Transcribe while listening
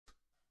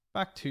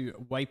Back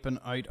to wiping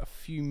out a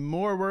few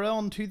more. We're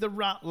on to the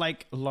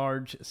rat-like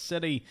large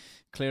city.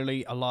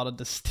 Clearly a lot of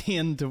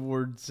disdain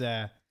towards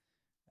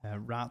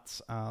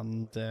rats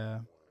and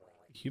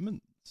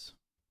humans.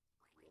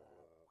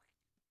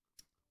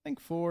 I think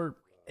 4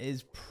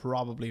 is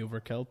probably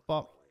overkill,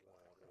 but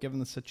given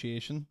the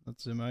situation,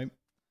 let's zoom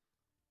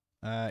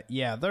out.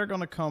 Yeah, they're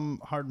going to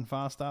come hard and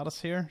fast at us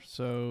here,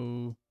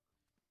 so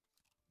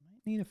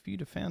might need a few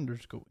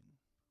defenders going.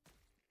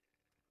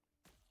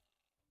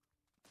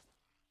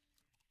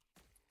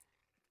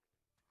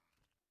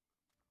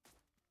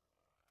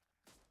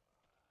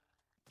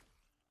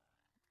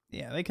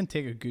 Yeah, they can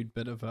take a good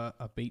bit of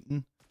a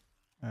beating.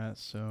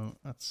 So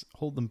let's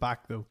hold them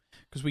back though,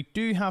 because we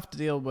do have to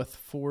deal with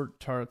 4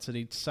 turrets at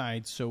each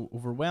side, so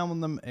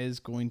overwhelming them is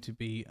going to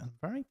be a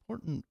very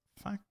important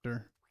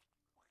factor.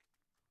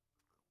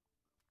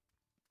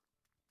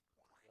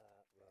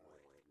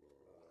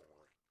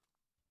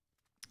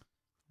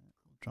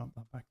 We'll drop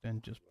that back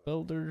down, just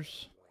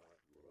builders.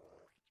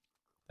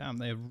 Damn,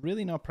 they have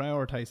really not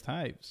prioritized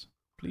hives.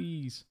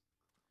 Please.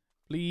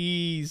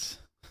 Please.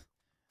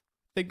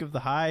 Think of the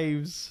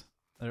hives.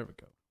 There we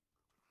go.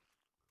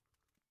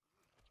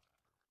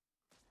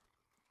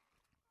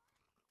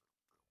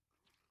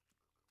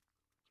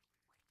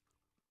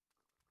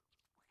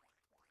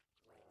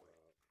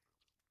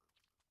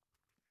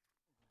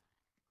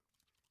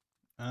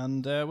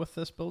 And with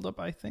this build up,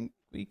 I think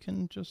we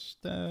can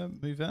just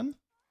move in.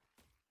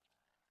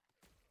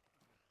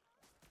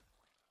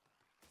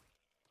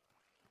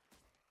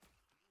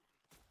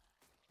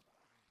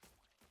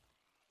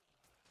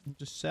 And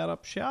just set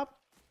up shop.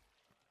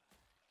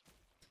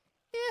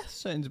 Yeah,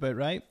 sounds about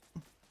right.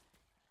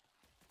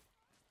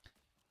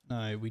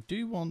 Now, we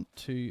do want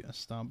to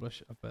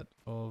establish a bit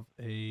of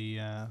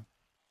a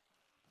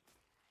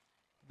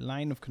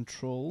line of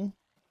control.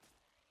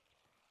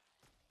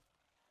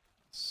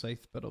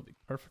 South bit will be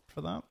perfect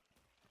for that.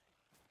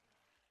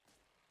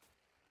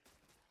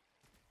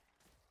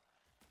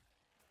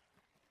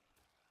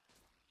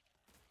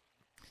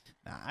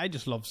 Nah, I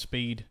just love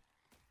speed.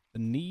 The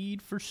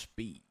need for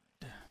speed.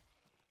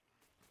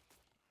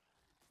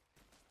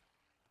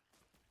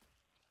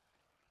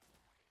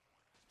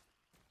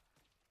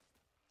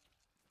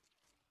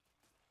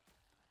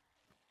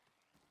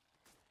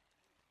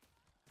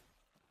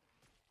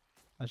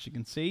 As you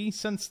can see,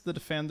 since the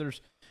defenders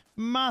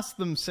mass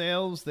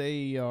themselves,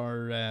 they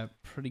are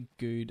pretty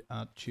good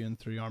at chewing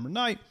through armor.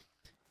 Now,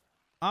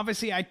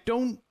 obviously, I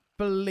don't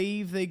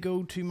believe they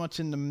go too much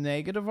into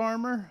negative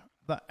armor.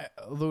 That,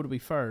 although to be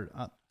fair,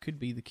 that could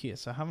be the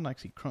case. I haven't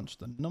actually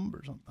crunched the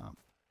numbers on that.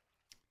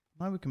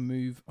 Now we can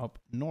move up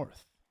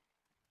north.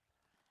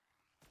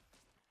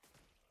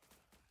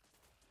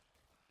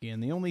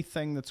 Again, the only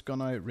thing that's going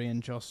to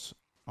outrange us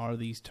are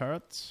these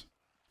turrets.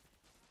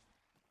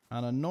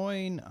 And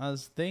annoying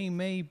as they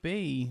may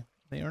be,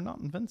 they are not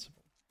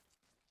invincible.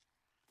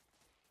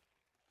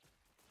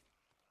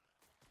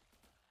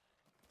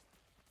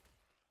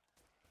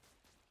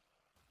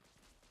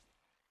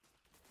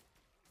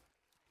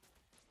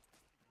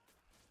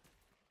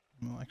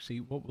 Well, actually,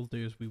 what we'll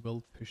do is we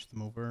will push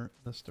them over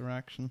this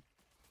direction.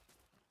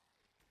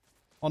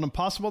 On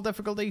impossible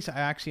difficulties, I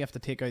actually have to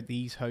take out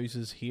these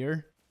houses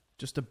here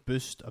just to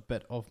boost a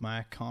bit of my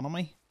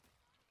economy.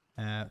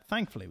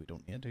 Thankfully, we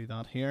don't need to do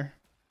that here.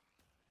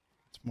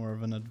 It's more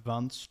of an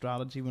advanced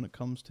strategy when it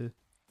comes to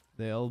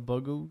the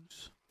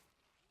Buggos.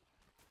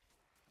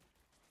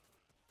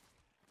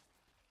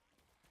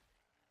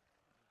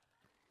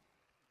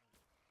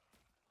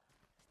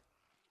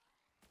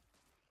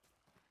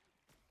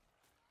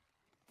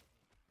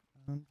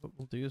 And what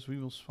we'll do is we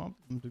will swap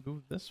them to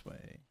go this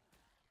way.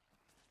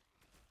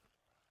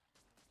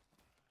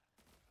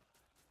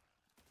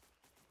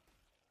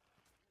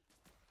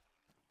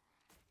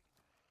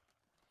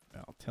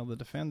 I'll tell the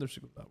defenders to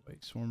go that way.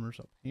 Swarmers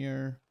up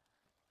here.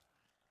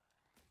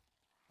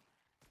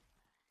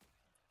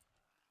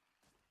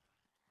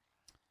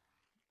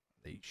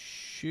 They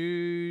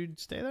should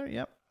stay there.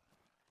 Yep.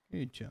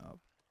 Good job.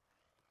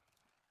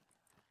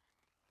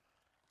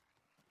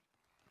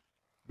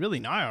 Really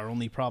now our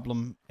only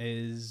problem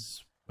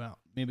is, well,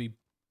 maybe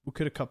we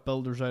could have cut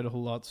builders out a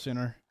whole lot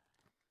sooner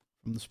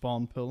from the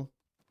spawn pool.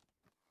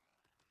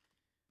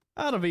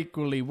 That'd have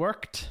equally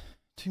worked.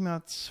 2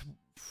 minutes,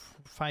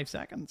 5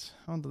 seconds.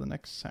 On to the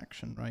next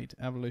section, right?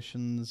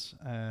 Evolutions.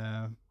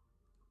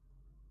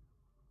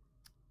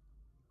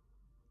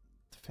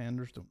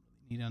 Defenders don't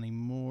really need any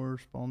more.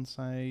 Spawn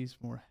size,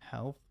 more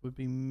health would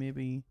be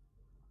maybe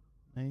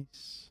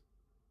nice.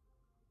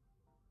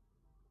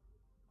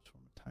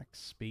 Swarm attack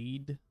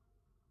speed.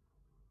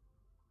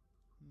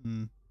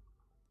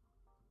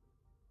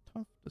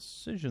 Tough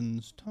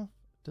decisions for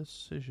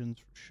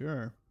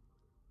sure.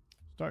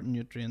 Starting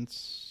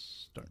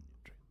nutrients.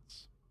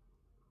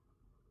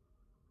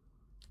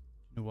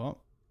 You know what?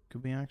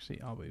 Could we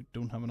actually... Oh, we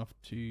don't have enough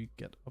to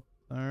get up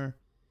there.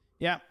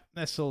 Yeah,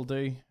 this'll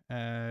do.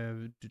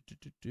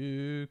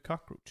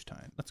 Cockroach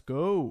time. Let's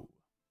go.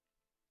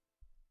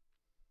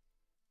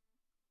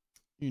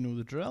 You know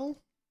the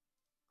drill.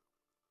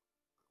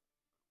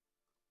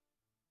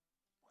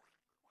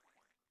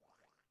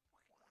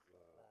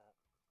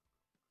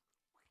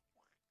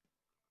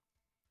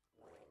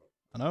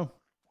 I know.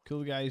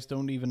 Cool guys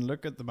don't even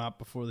look at the map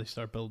before they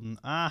start building.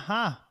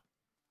 Aha!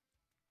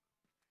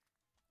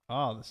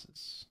 Oh,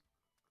 this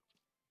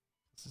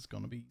is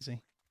gonna be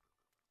easy.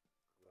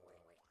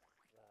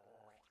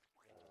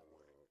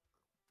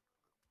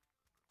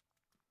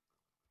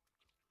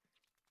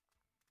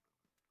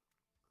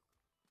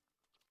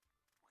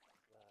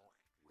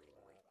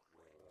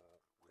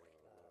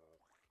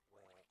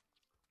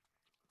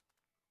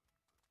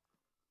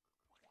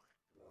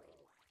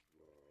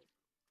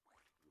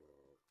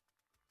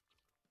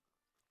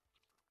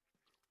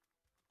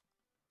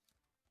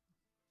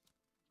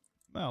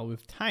 Well,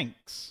 with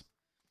tanks.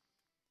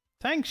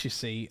 Tanks, you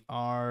see,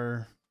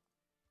 are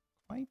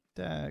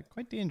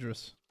quite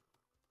dangerous.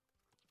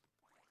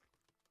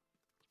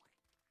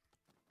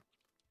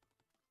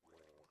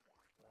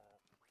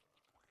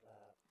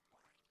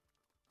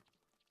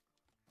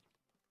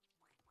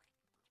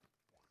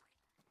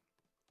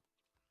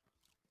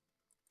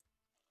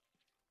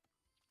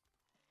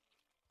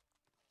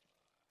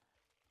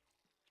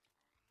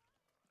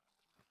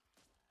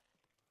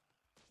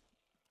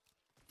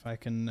 If I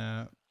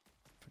can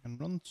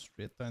run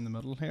straight down the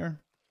middle here.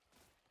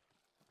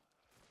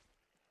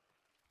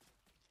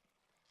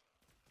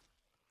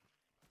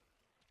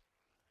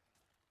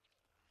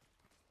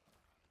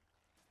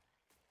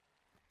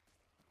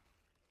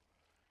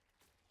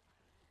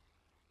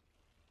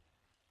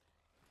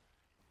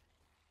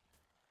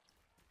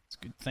 It's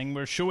a good thing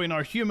we're showing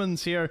our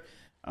humans here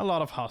a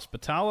lot of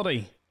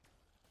hospitality.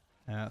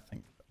 I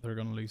think they're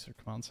going to lose their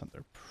command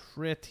center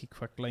pretty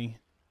quickly.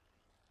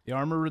 The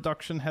armor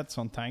reduction hits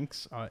on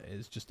tanks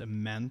is just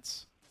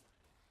immense.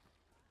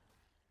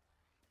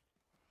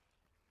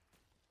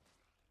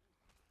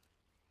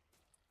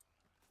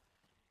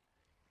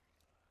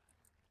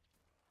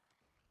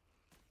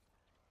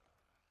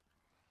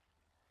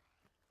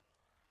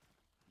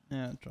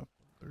 Yeah,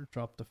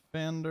 drop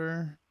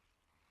defender.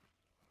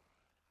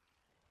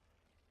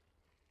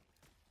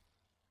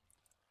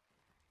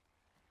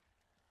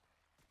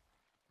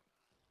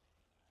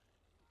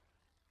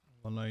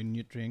 Allow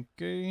nutrient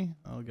goo.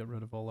 I'll get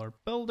rid of all our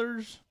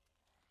builders.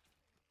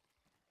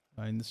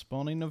 Find the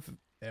spawning of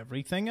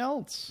everything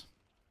else.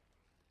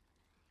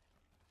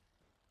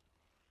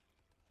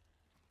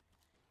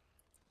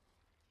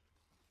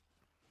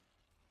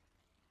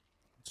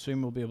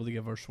 Soon we'll be able to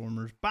give our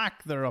swarmers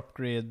back their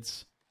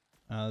upgrades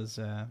as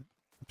a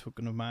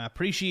token of my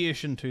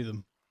appreciation to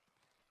them.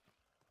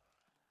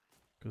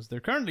 Because they're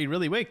currently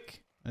really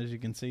weak. As you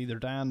can see, they're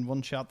down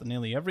one shot to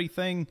nearly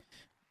everything.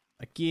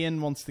 Again,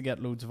 wants to get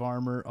loads of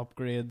armor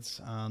upgrades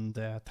and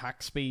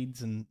attack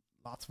speeds and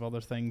lots of other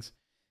things.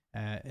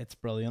 It's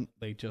brilliant.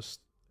 They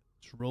just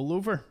roll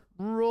over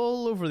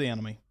the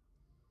enemy.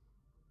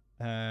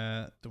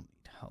 Don't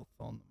need health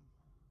on them.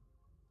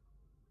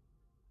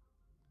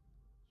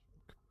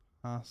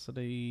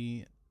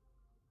 Capacity,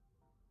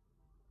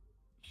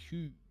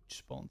 huge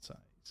spawn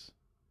size.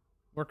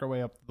 Work our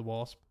way up to the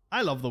Wasp.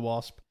 I love the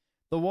Wasp.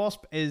 The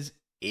Wasp is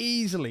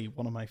easily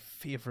one of my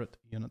favorite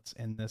units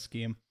in this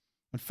game.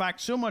 In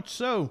fact, so much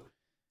so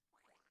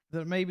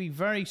that maybe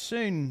very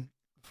soon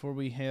before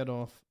we head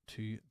off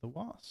to the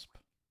Wasp.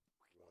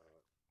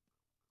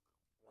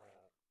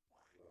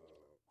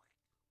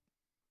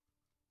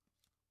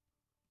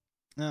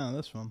 Ah,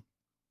 this one.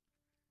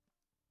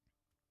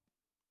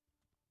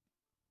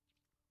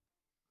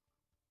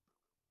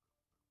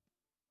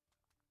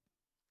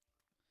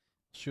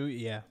 Sure,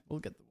 yeah, we'll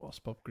get the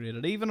Wasp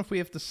upgraded, even if we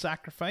have to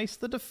sacrifice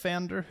the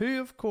Defender,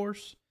 who, of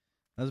course,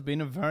 has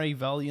been a very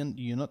valiant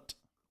unit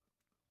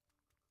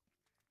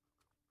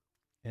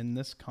in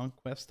this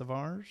conquest of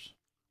ours.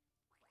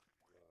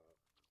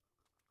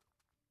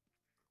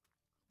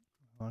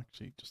 I'll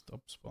actually just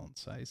up spawn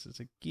sizes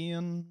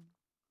again.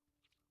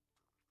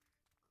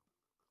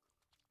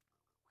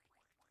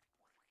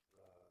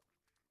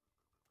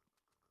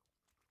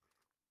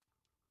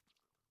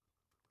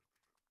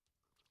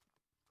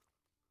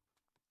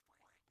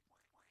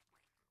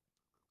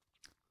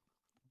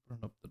 Burn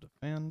up the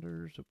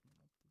Defenders, open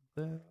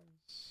up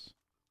this.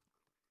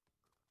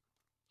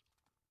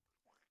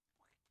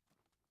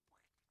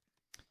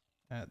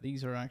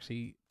 These are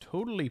actually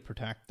totally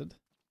protected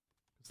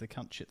because they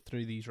can't shit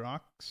through these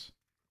rocks.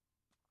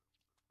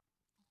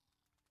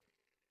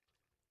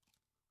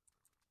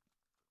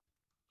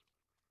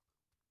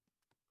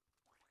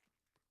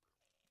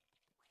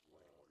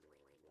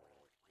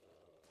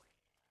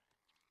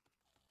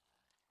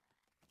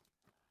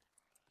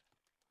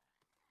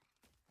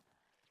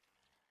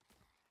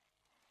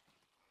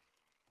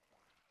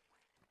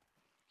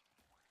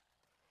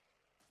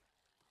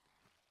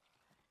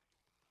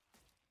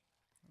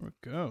 There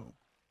we go.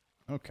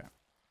 Okay.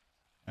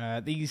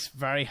 These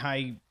very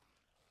high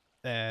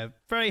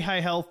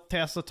health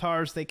Tesla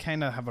towers, they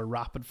kind of have a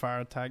rapid fire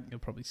attack. You'll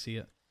probably see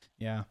it.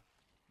 Yeah.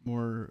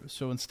 More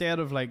so instead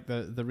of like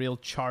the real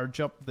charge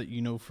up that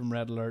you know from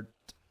Red Alert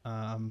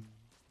 1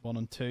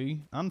 and 2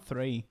 and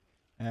 3,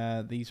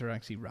 these are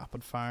actually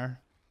rapid fire.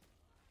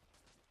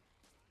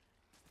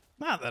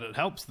 Not that it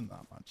helps them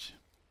that much.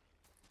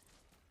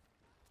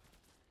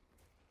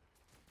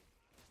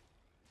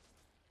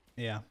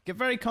 Yeah, get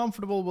very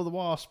comfortable with the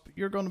wasp.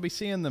 You're going to be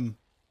seeing them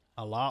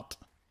a lot.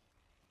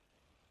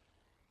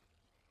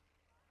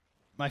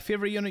 My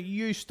favorite unit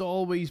used to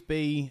always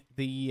be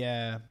the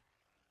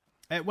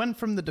it went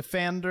from the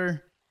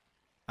defender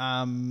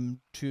to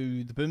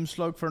the boom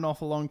slug for an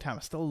awful long time.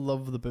 I still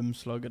love the boom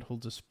slug. It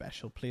holds a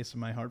special place in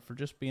my heart for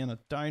just being a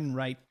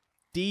downright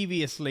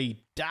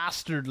deviously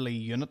dastardly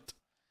unit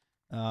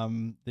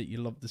that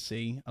you love to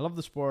see. I love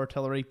the spore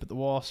artillery, but the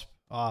wasp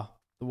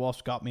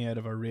got me out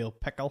of a real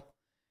pickle.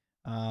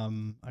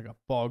 I got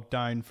bogged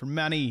down for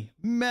many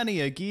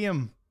a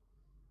game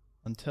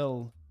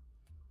until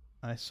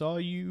I saw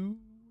you.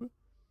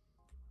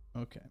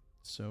 Okay,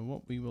 so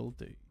what we will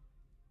do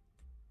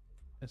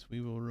is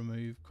we will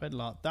remove quite a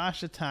lot.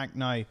 Dash attack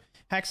now.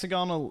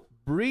 Hexagonal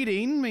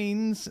breeding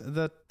means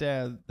that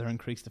they're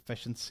increased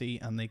efficiency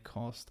and they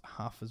cost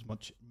half as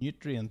much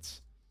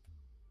nutrients.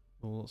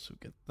 We'll also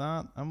get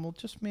that, and we'll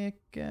just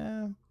make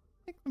them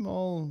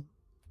all.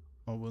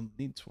 Oh, we'll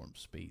need swarm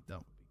speed. That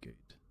would be good.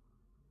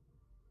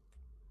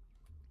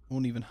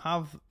 Won't even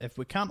have, if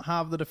we can't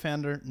have the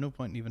defender, no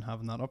point in even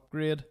having that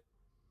upgrade.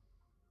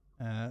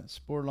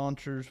 Spore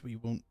launchers we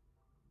won't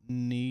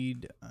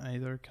need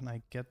either. Can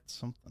I get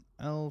something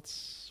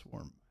else?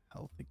 Swarm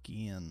health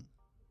again.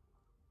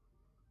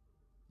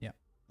 Yeah,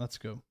 let's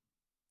go.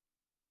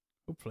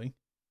 Hopefully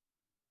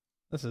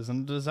this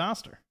isn't a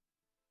disaster.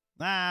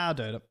 I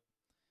doubt it.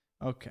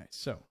 Okay,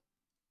 so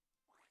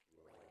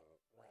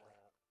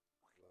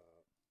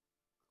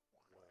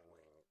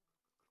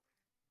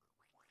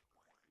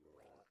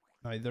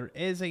now there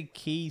is a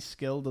key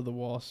skill to the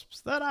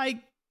wasps that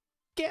I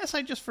guess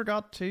I just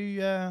forgot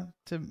to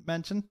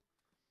mention.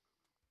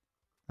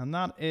 And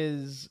that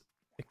is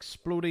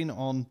exploding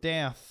on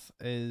death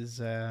is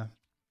a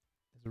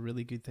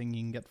really good thing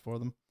you can get for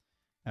them.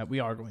 We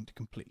are going to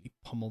completely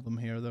pummel them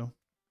here, though.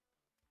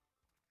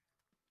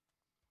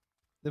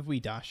 The wee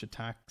dash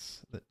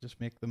attacks that just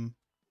make them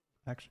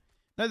actually.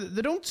 Now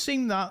they don't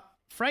seem that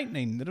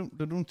frightening.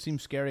 They don't seem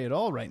scary at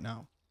all right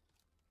now.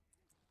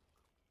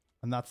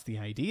 And that's the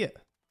idea.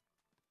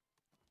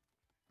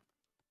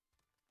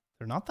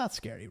 They're not that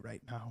scary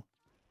right now.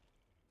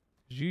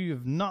 You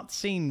have not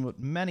seen what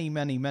many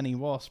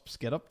wasps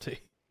get up to.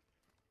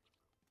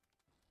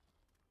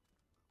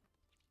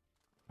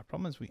 Our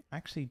problem is we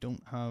actually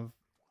don't have,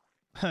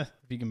 if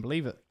you can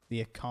believe it,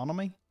 the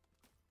economy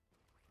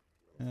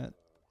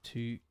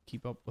to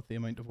keep up with the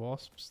amount of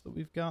wasps that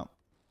we've got.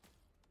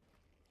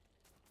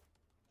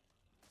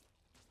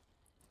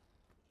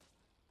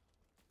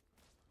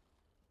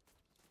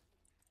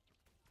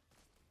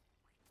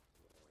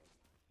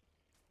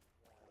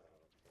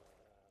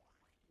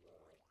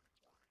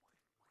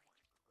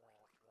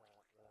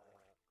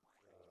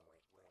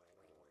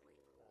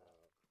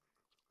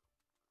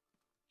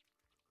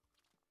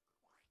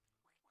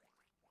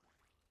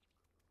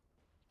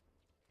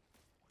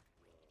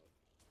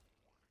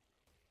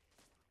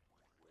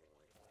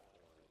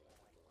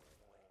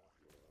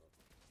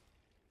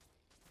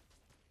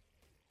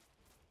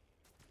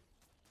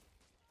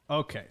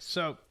 Okay,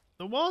 so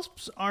the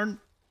wasps aren't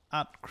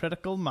at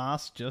critical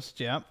mass just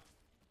yet.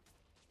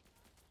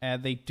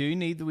 They do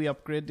need the wee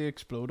upgrade to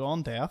explode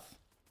on death.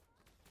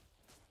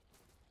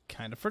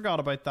 Kind of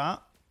forgot about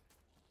that.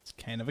 It's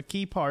kind of a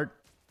key part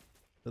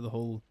to the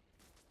whole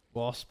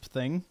wasp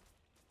thing.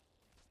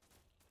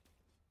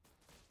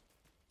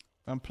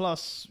 And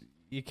plus,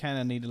 you kind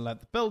of need to let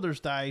the builders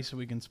die so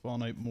we can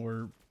spawn out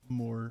more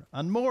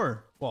and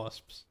more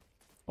wasps.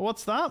 Oh,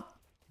 what's that?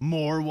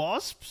 More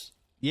wasps?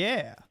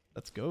 Yeah.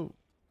 Let's go.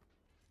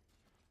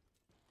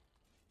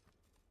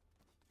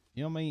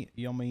 Yummy.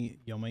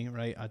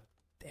 Right, I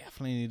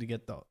definitely need to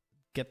get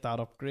that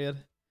upgrade.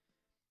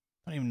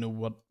 I don't even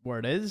know where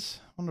it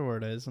is. I wonder where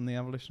it is on the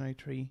evolutionary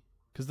tree.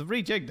 Because they've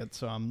rejigged it,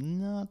 so I'm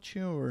not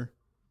sure.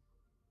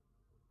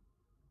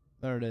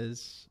 There it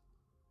is.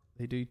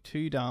 They do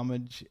 2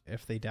 damage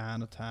if they die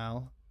on a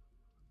tile.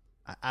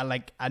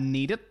 I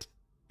need it.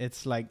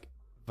 It's like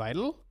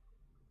vital.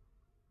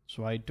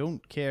 So I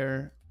don't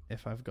care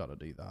if I've got to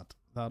do that.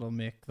 That'll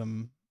make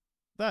them...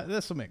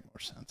 This will make more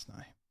sense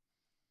now.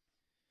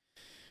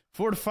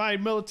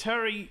 Fortified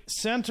military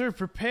center,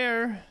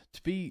 prepare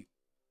to be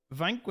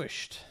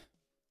vanquished.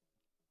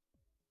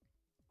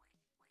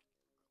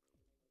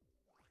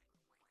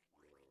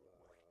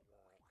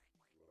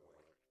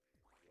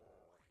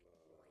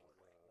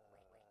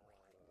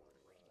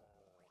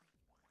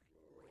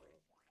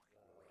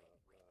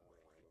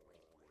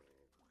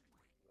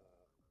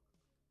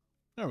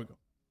 There we go.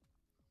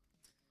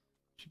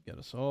 Should get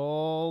us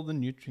all the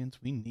nutrients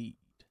we need.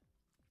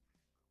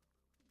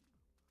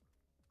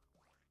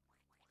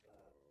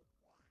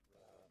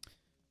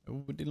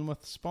 We're dealing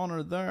with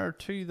spawner there,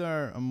 2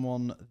 there, and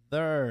 1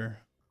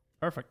 there.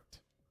 Perfect.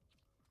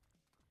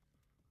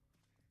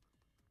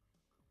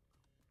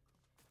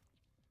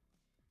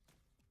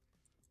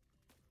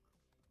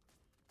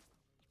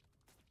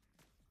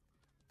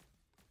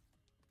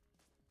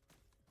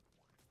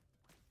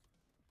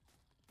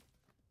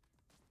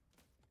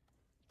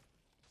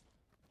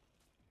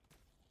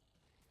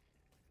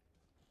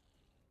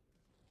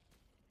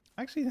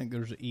 I actually think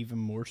there's even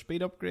more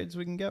speed upgrades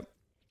we can get.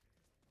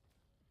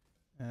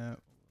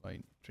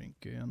 Light drink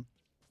in.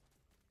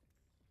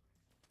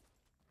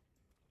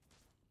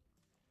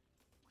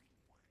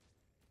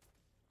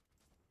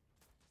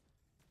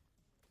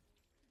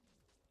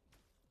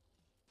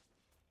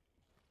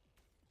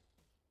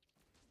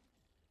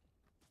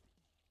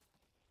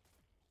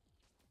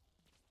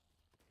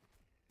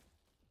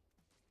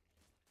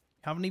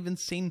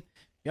 You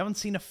haven't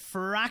seen a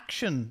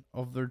fraction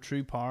of their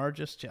true power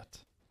just yet.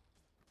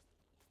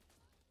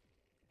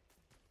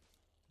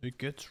 It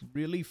gets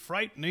really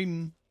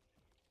frightening.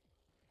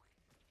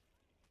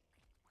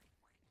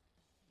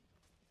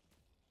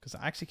 Because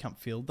I actually can't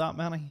field that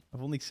many.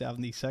 I've only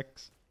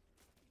 76.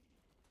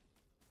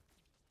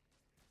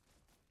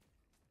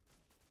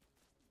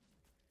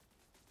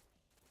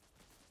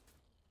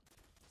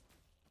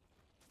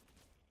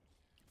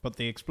 But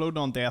the explode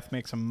on death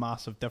makes a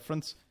massive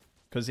difference.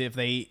 Because if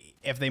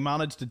they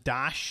manage to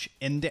dash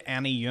into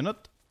any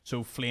unit,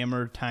 so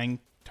flamer,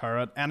 tank,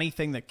 turret,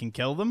 anything that can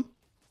kill them,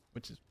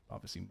 which is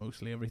obviously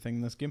mostly everything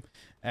in this game,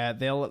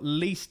 they'll at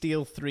least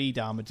deal 3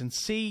 damage. And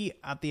see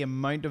at the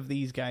amount of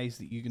these guys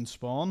that you can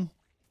spawn,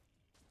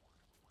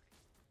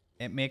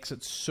 it makes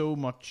it so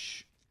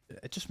much,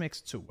 it just makes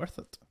it so worth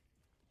it.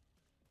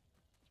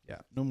 Yeah,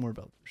 no more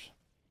builders.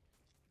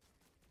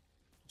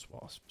 Just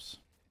wasps.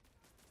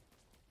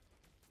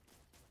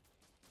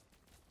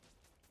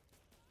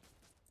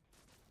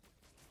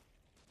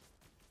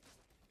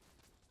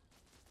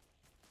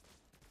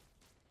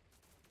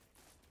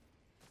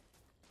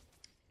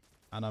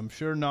 And I'm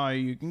sure now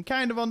you can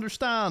kind of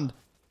understand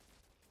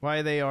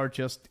why they are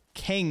just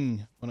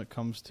king when it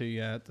comes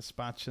to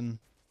dispatching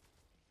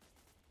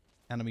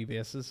enemy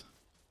bases.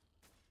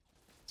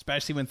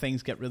 Especially when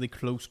things get really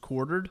close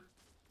quartered.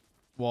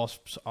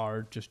 Wasps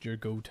are just your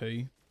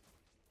go-to.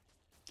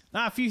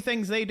 Now, a few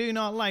things they do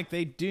not like.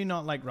 They do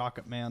not like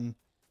rocket men.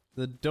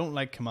 They don't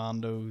like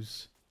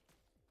commandos.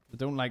 They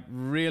don't like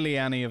really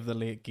any of the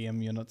late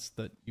game units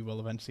that you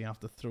will eventually have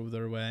to throw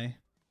their way.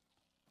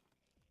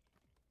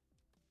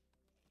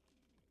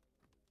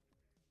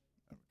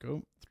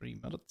 Go 3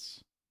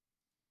 minutes.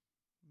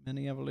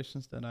 Many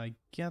evolutions did I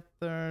get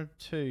there?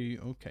 2.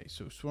 Okay,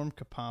 so swarm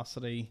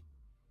capacity,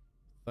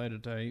 without a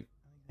doubt.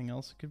 Anything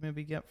else I could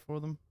maybe get for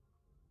them?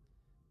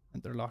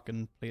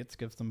 Interlocking plates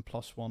gives them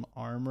 +1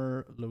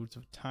 armor, loads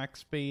of attack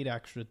speed,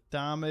 extra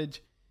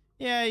damage.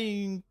 Yeah,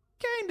 you can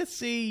kind of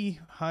see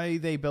how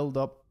they build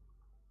up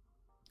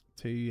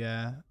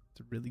to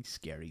really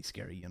scary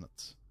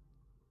units.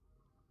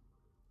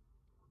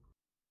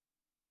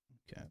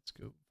 Okay, let's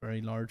go. Very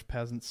large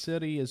peasant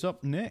city is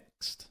up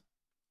next.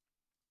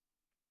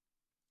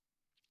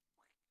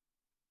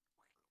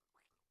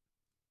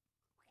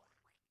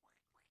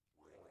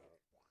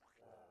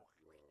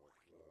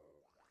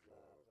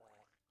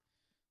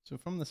 So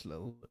from this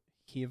little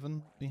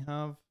haven we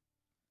have,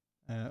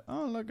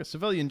 oh look, a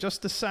civilian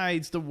just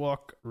decides to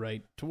walk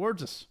right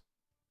towards us.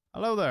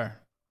 Hello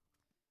there.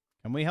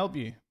 Can we help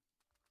you?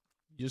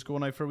 You just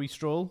going out for a wee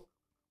stroll?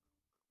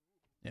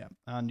 Yeah,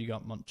 and you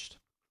got munched.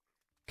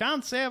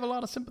 Can't say I have a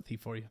lot of sympathy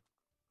for you.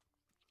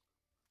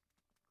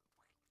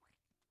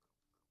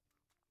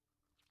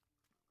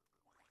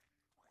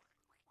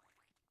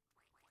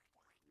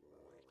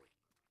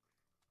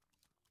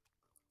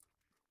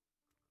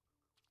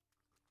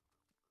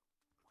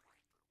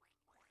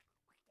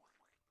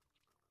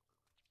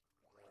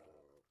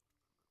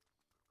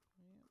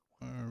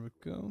 There we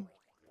go.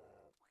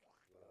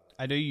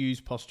 I do use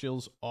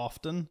pustules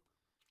often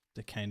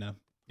to kind of,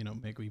 you know,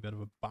 make a wee bit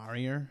of a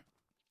barrier.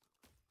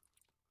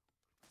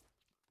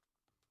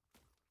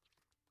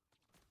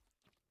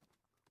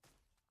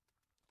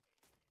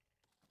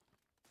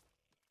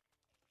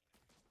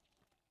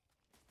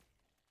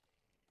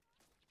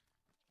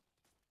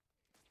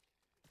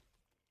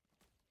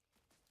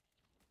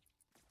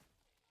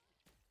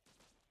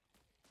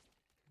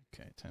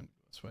 Okay, time to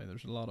go this way.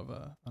 There's a lot of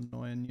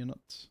annoying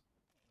units.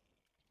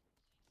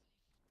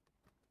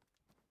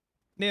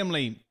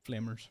 Namely,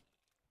 flamers.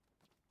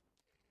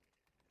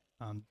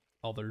 And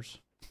others.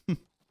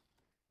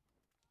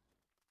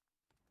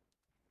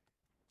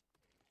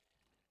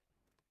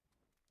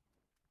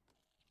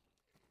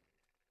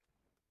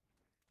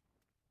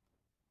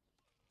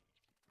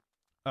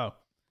 Oh,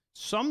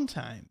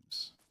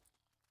 sometimes,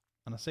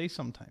 and I say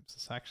sometimes,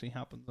 this actually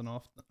happens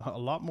a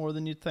lot more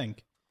than you'd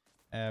think.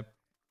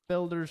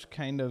 Builders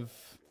kind of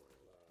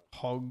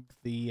hog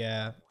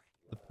the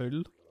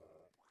pool,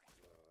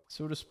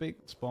 so to speak,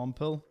 spawn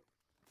pool,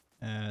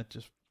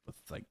 just with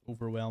like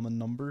overwhelming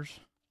numbers.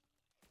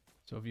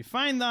 So if you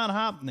find that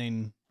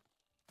happening,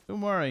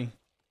 don't worry.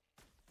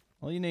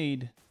 All you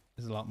need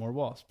is a lot more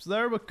wasps.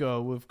 There we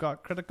go. We've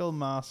got critical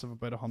mass of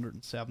about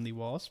 170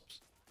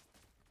 wasps.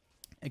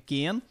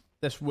 Again,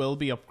 this will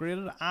be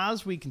upgraded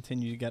as we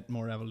continue to get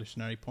more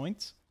evolutionary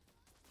points.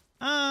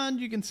 And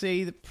you can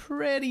see that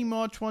pretty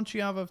much once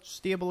you have a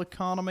stable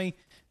economy,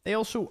 they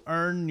also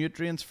earn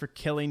nutrients for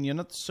killing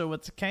units. So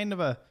it's kind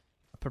of a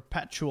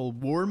perpetual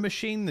war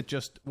machine that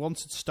just,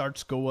 once it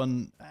starts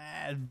going,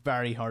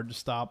 very hard to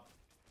stop.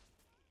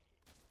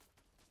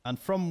 And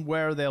from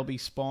where they'll be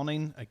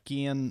spawning,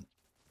 again...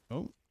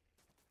 Oh.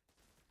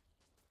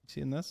 You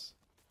seeing this?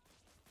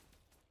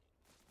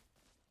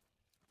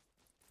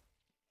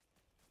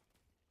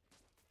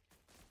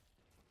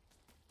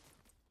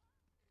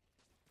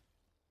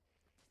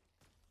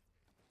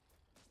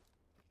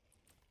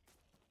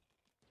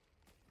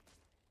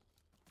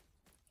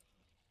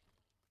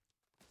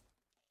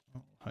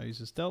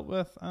 House is dealt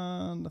with,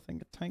 and I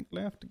think a tank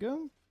left to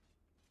go.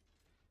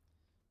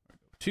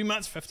 2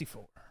 minutes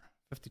 54.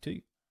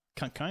 52.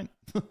 Can't count.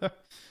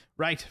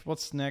 Right,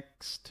 what's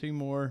next? 2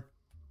 more.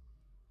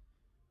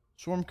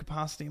 Swarm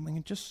capacity, and we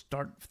can just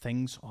start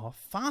things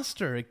off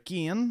faster.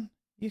 Again,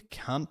 you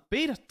can't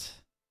beat it.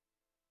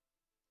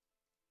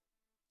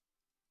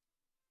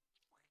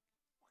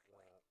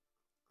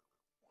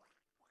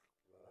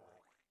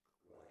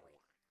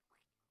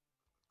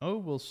 Oh,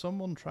 will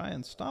someone try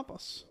and stop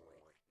us?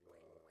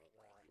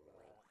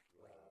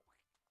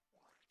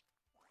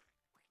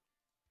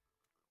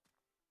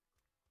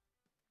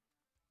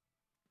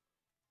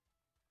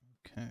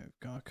 Okay, we've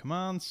got a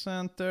command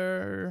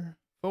center.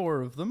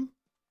 4 of them.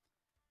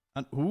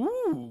 And,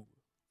 ooh!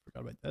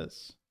 Forgot about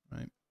this.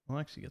 Right, we'll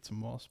actually get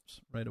some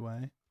wasps right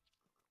away.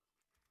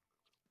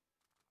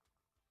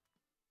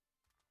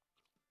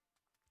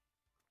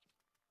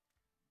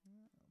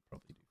 I'll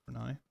probably do for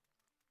now.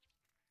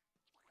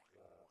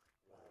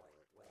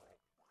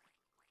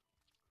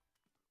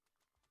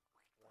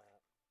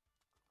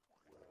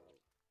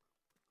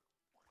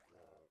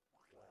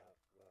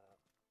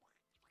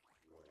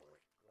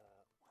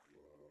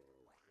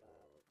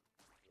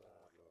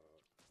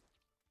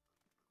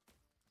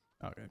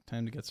 Okay,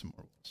 time to get some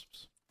more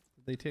wasps.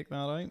 Did they take that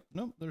out?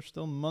 Nope, they're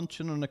still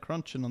munching and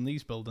a-crunching on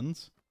these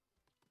buildings.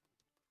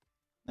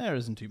 There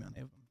isn't too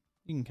many of them.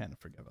 You can kind of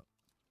forgive it.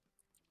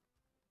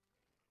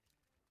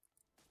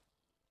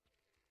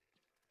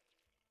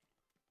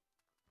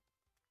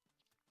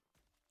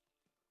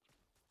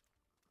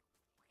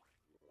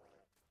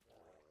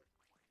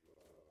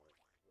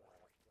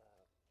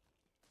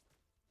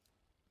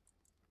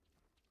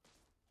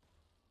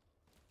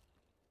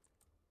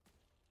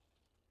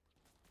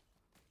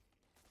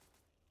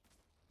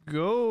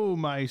 Go,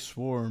 my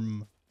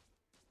swarm.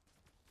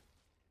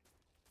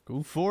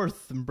 Go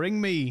forth and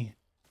bring me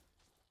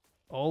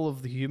all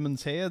of the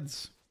humans'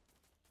 heads.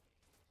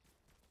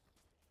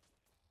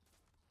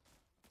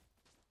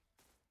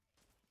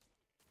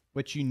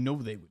 Which you know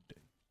they would do.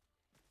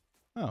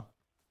 Oh.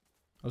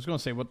 I was going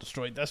to say what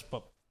destroyed this,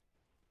 but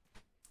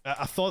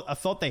I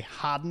thought they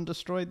hadn't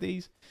destroyed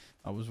these.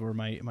 That was where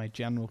my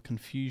general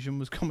confusion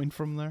was coming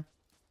from there.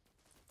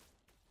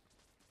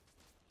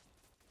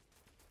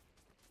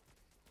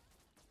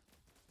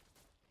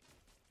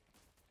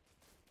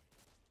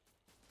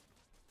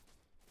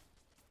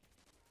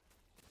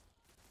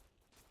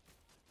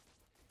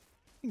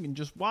 You can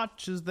just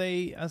watch as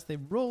they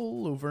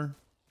roll over.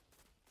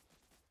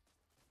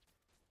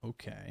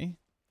 Okay.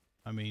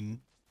 I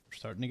mean, we're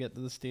starting to get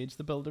to the stage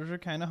the builders are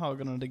kind of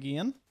hogging it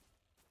again.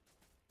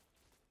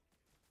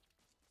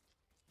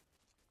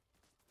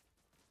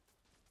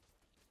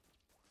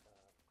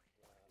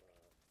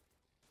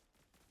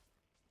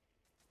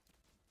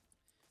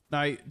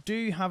 Now,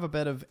 do have a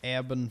bit of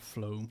ebb and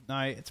flow.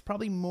 Now, it's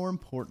probably more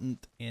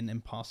important in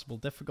impossible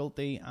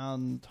difficulty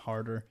and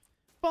harder.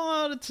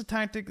 But it's a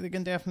tactic that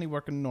can definitely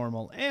work in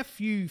normal.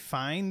 If you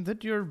find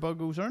that your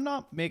buggos are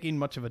not making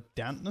much of a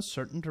dent in a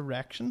certain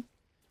direction,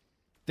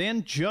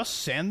 then just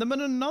send them in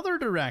another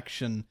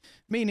direction.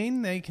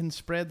 Meaning they can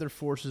spread their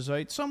forces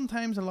out.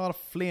 Sometimes a lot of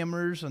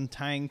flamers and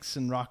tanks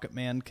and rocket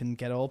men can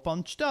get all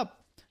bunched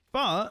up.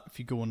 But if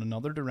you go in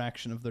another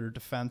direction of their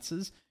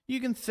defences,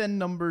 you can thin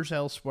numbers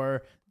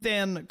elsewhere,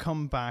 then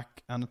come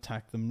back and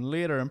attack them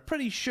later. I'm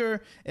pretty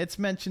sure it's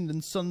mentioned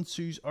in Sun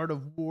Tzu's Art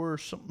of War or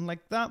something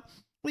like that.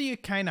 Well, you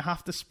kind of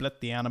have to split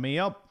the enemy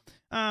up.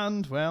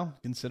 And, well,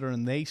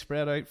 considering they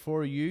spread out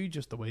for you,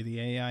 just the way the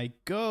AI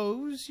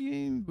goes,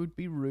 you would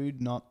be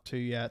rude not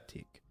to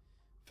take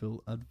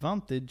full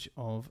advantage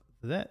of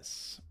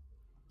this.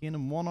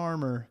 Gaining 1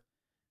 armor.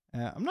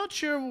 I'm not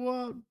sure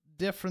what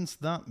difference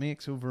that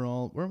makes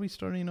overall. Where are we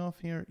starting off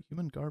here?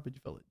 Human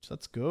Garbage Village.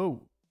 Let's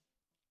go.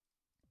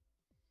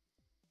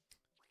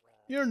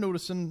 You're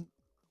noticing...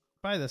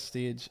 by this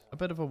stage, a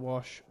bit of a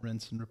wash,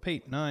 rinse and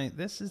repeat. Now,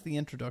 this is the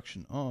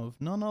introduction of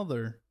none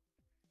other...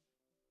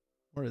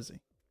 where is he?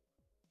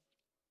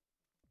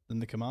 Than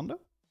the commando?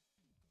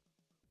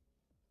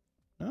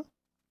 No?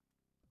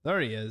 There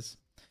he is.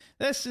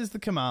 This is the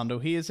commando.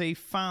 He is a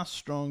fast,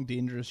 strong,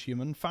 dangerous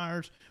human.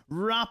 Fires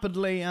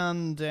rapidly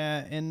and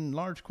in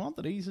large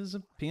quantities is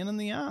a pain in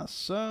the ass.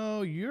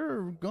 So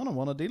you're going to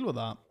want to deal with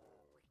that.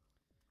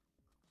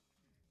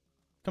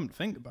 Come to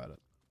think about it.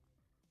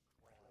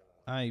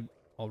 I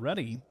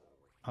already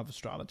have a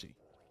strategy.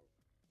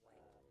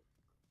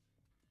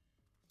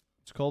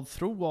 It's called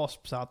throw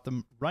wasps at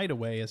them right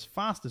away as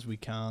fast as we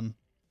can.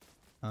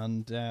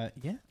 And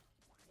yeah.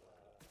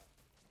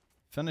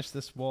 Finish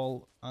this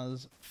wall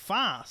as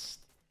fast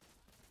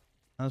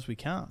as we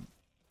can.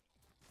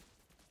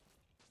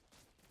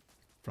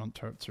 Front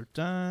turrets are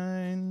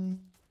down.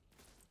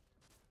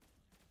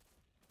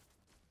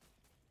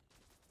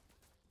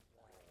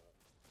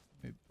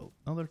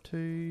 another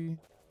 2.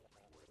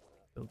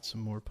 Build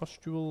some more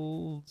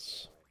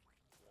pustules.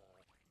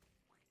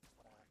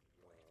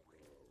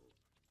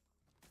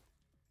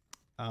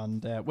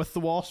 And with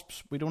the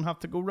wasps, we don't have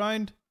to go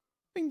round.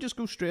 We can just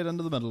go straight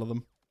into the middle of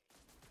them.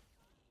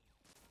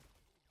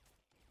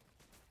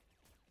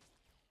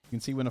 You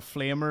can see when a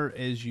flamer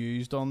is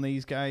used on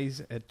these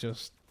guys, it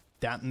just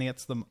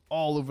detonates them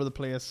all over the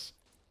place.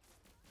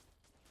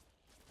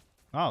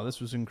 Oh,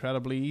 this was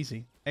incredibly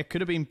easy. It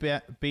could have been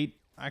beat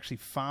actually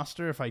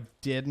faster if I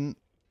didn't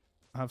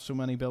have so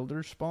many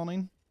builders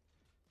spawning.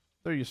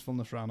 Their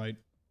usefulness ran out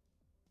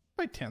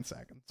about 10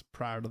 seconds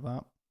prior to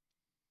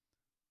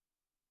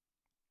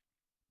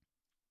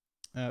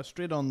that.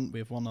 Straight on, we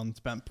have 1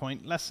 unspent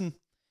point. Listen,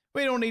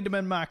 we don't need to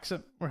min-max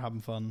it. We're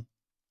having fun.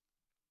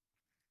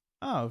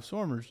 Oh,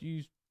 swarmers,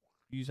 you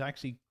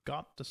actually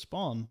got to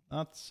spawn.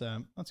 That's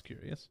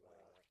curious.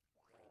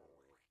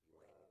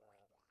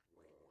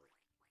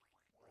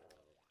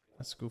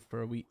 Let's go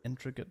for a wee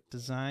intricate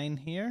design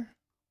here.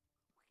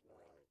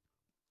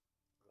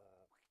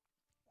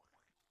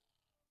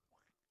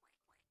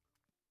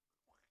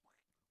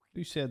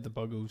 Who said the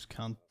Buggos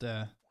can't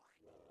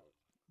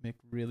make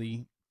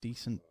really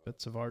decent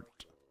bits of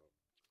art?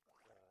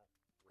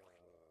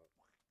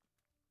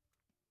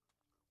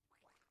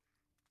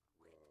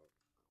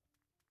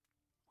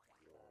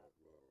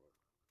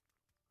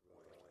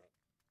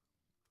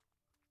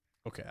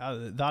 Okay,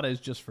 that is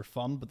just for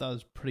fun, but that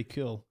is pretty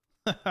cool.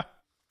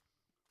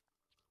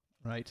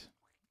 Right.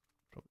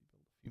 Probably build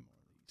a few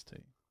more of these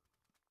too.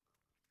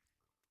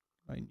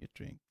 Right, you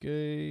drink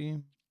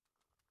goo.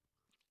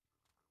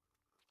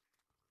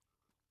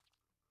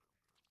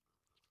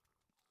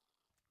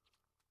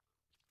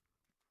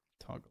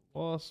 Toggle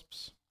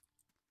wasps.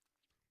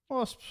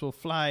 Wasps will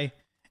fly.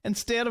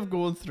 Instead of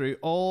going through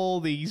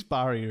all these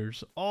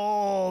barriers,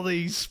 all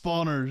these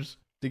spawners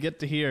to get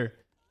to here,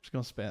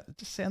 I'm just gonna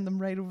send them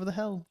right over the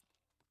hill.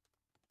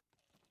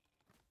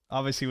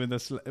 Obviously,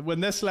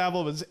 when this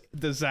level was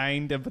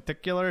designed in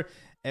particular,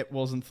 it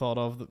wasn't thought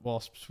of that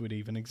wasps would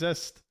even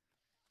exist.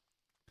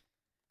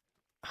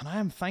 And I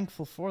am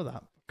thankful for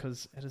that,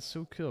 because it is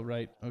so cool.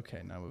 Right,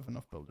 okay, now we have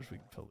enough builders, we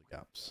can fill the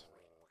gaps.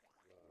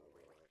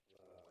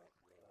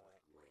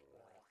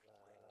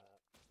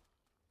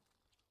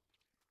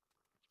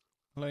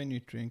 Allow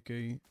nutrient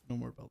goo, no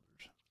more builders.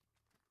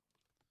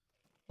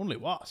 Only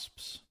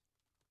wasps.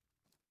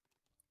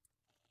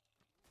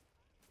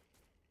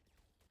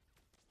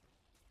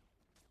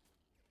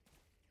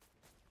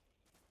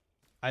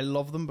 I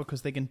love them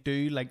because they can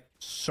do like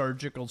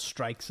surgical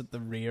strikes at the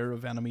rear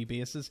of enemy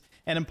bases.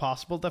 In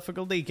impossible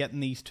difficulty,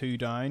 getting these 2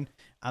 down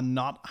and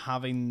not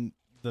having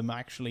them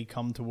actually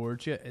come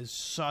towards you is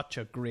such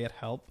a great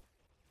help.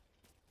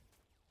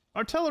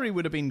 Artillery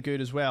would have been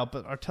good as well,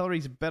 but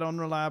artillery's a bit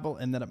unreliable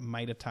in that it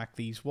might attack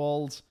these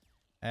walls,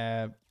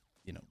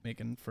 you know,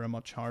 making for a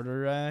much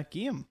harder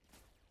game.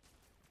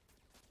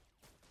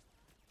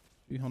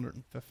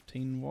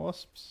 215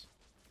 wasps.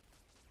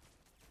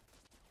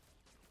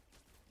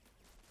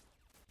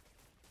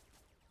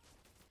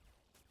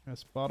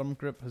 This bottom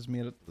grip has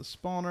made it to the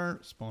spawner.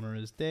 Spawner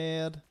is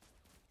dead.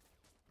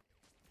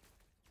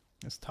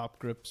 This top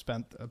grip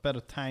spent a bit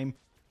of time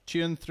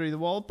chewing through the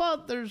wall,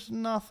 but there's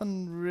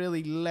nothing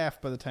really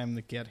left by the time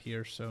they get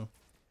here, so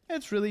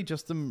it's really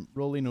just them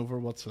rolling over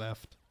what's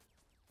left.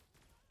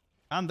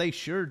 And they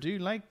sure do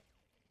like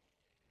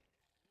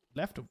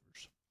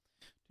leftovers.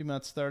 2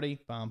 minutes 30.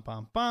 Bam,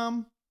 bam,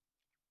 bam.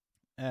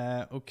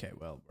 Okay,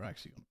 well, we're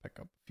actually going to pick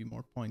up a few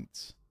more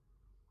points.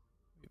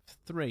 We have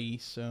 3,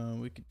 so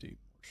we could do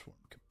more swarm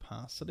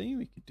capacity.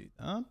 We could do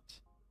that.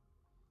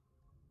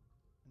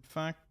 In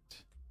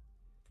fact,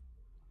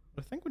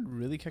 what I think would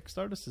really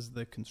kickstart us is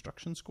the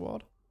construction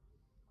squad.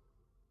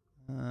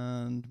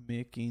 And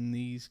making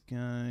these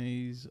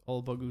guys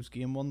all Buggos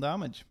gain 1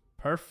 damage.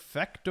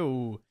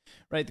 Perfecto.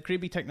 Right, the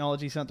Creepy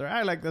Technology Center.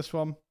 I like this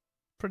one.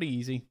 Pretty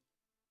easy.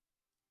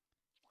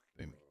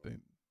 Boom,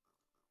 boom.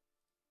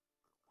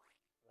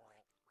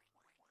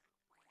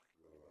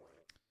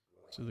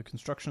 So the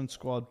construction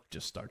squad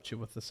just starts you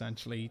with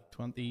essentially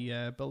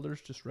 20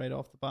 builders just right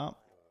off the bat.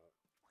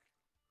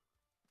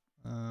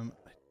 I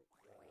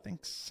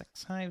think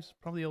 6 hives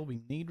probably all we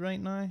need right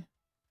now.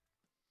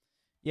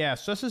 Yeah,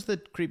 so this is the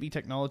Creepy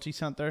Technology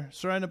Center.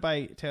 Surrounded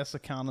by Tesla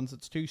cannons.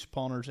 It's 2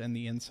 spawners in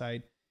the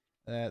inside.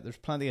 There's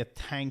plenty of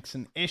tanks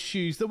and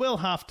issues that we'll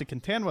have to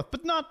contend with,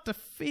 but not to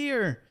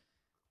fear.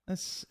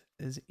 This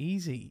is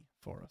easy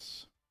for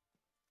us.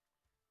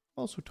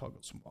 Also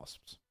toggle some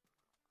wasps.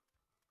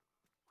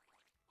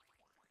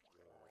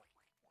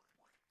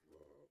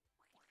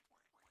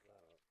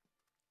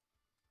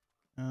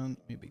 And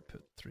maybe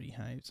put 3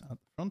 hives at the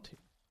front here.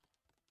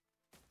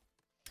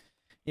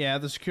 Yeah,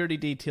 the security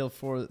detail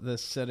for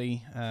this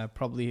city,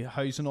 probably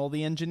housing all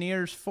the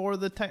engineers for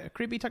the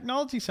Creepy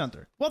Technology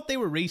Center. What they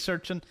were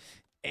researching,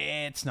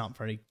 it's not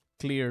very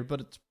clear,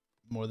 but it's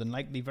more than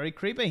likely very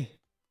creepy.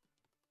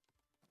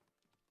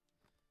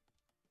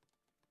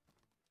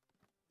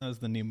 As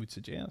the name would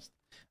suggest.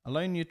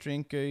 Allow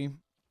nutrient goo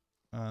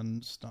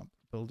and stop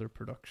builder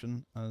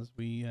production as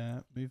we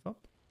move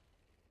up.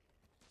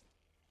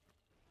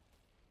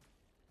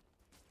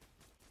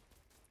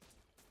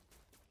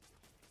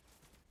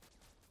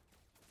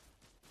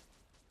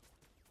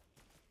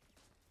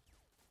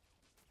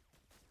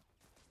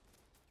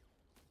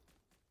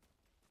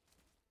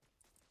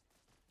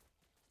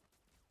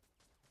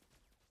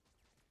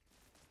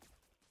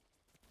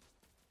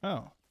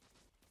 Oh.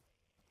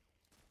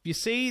 If you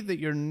see that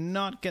you're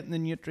not getting the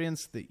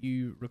nutrients that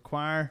you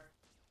require,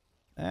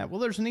 well,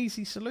 there's an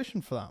easy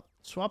solution for that.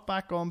 Swap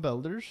back on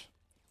builders,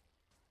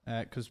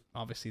 because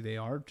obviously they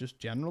are just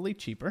generally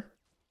cheaper,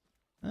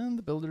 and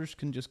the builders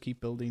can just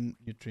keep building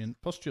nutrient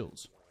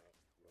pustules.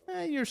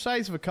 Your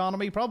size of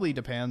economy probably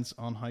depends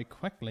on how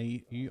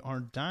quickly you are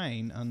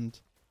dying, and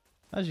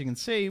as you can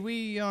see,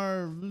 we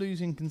are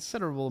losing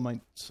considerable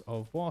amounts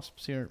of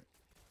wasps here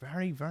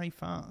very, very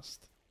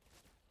fast.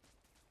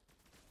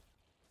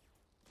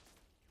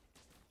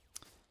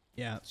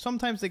 Yeah,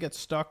 sometimes they get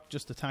stuck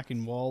just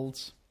attacking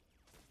walls.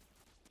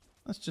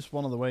 That's just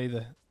one of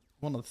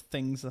the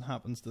things that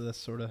happens to this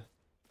sort of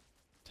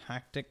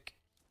tactic.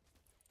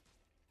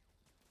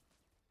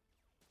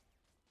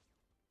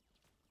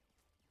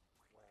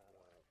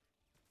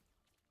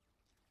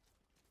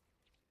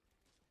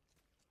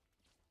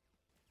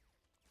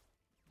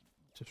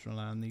 Just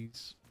rely on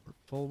these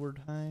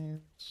forward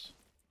hives.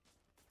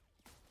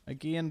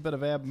 Again, bit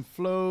of ebb and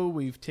flow.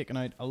 We've taken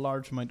out a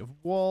large amount of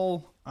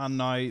wall, and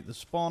now the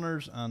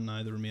spawners, and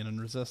now the remaining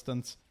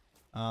resistance.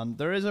 And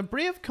there is a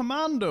brave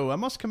commando. I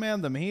must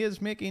commend him. He is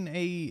making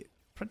a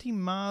pretty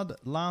mad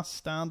last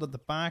stand at the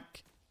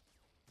back.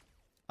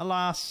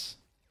 Alas,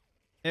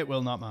 it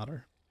will not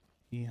matter.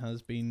 He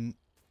has been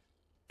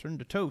turned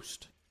to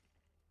toast.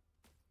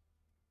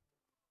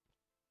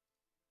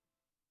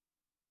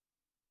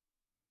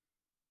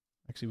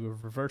 Actually,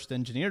 we've reversed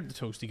engineered the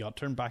toast. He got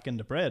turned back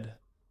into bread.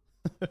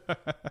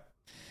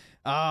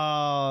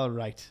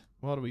 Right.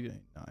 What are we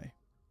doing now?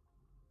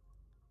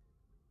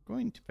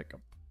 Going to pick up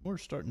more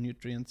starting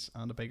nutrients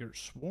and a bigger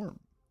swarm.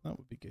 That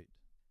would be good.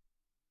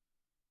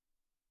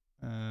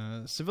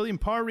 Civilian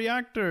power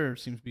reactor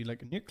seems to be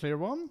like a nuclear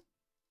one.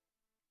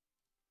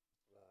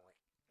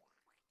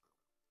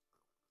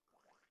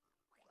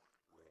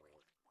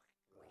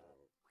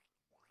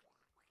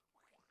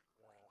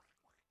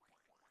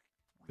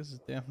 This is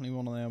definitely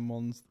one of them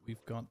ones that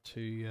we've got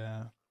to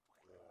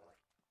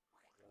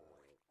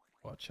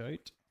watch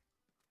out.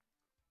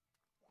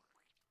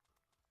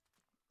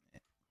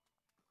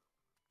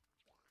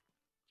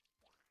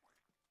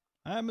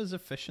 I'm as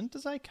efficient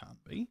as I can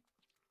be.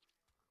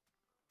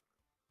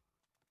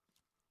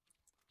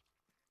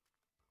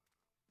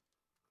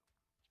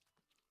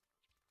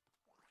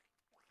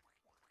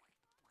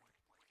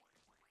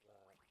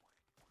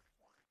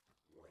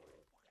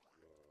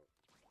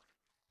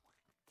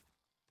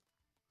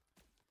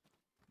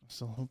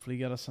 So hopefully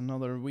get us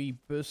another wee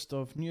boost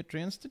of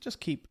nutrients to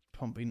just keep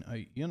pumping out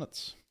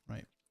units.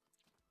 Right.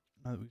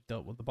 Now that we've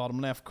dealt with the bottom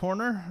left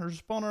corner, there's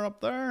a spawner up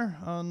there,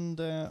 and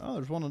oh,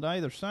 there's one on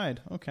either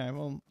side. Okay,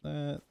 well,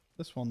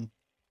 this one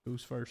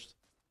goes first.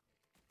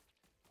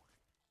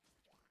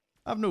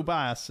 I have no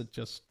bias,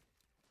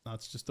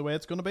 that's just the way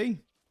it's going to be.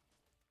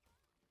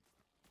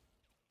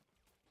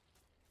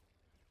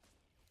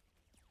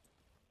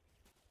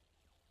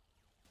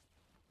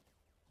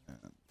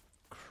 And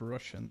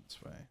crushing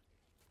this way.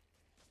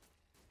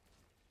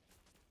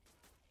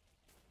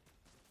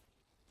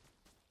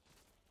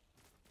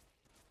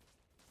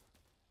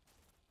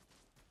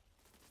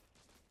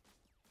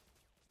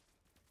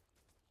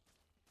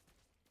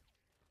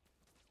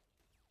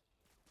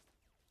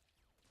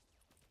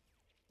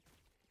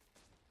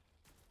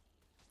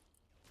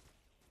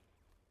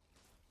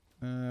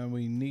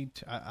 We need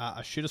to,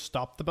 I should have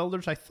stopped the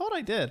builders. I thought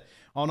I did.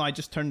 Oh no, I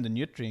just turned the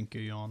nutrient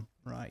goo on.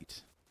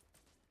 Right.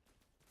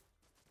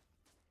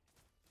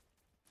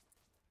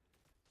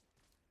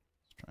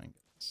 Let's try and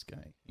get this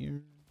guy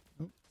here.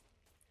 Oh.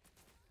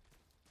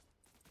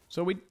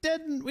 So we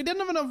didn't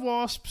have enough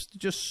wasps to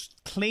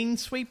just clean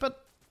sweep it.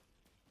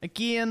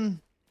 Again,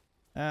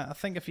 I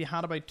think if you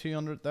had about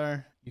 200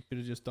 there, you could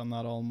have just done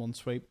that all in one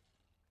sweep.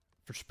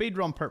 For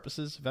speedrun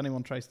purposes, if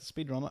anyone tries to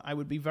speedrun it, I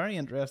would be very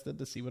interested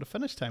to see what a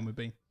finish time would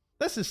be.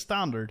 This is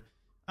standard,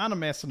 and I'm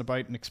messing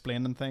about and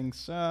explaining things,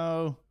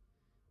 so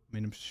I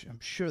mean, I'm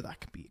sure that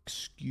can be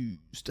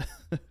excused.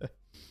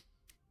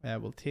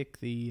 We'll take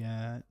the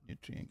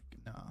nutrient.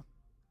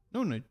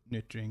 No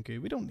nutrient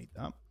goo. We don't need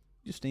that.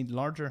 We just need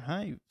larger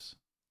hives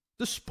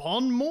to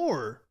spawn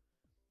more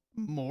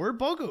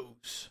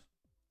buggos.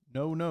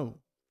 No.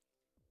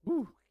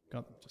 Ooh,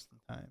 got them just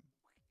in time.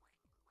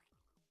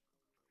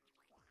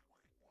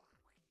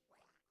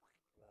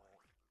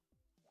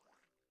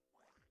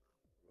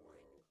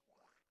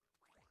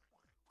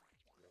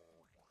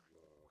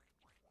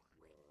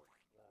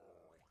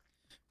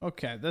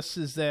 Okay, this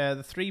is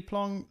the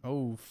 3-plong.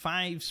 Oh,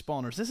 5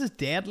 spawners. This is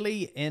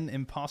deadly in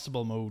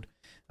impossible mode.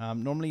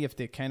 Normally, if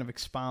they kind of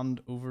expand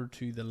over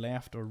to the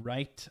left or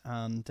right,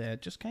 and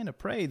just kind of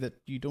pray that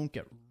you don't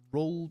get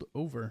rolled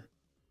over.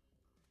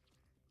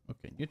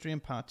 Okay,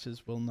 nutrient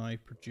patches will now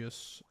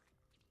produce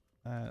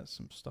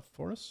some stuff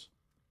for us.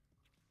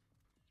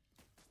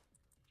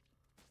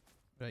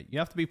 Right, you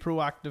have to be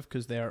proactive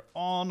because they're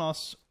on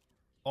us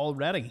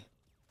already.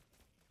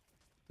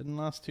 Didn't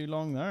last too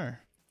long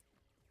there.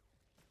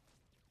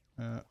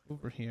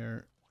 Over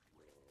here.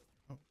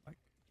 Oh, like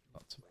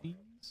lots of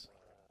bees.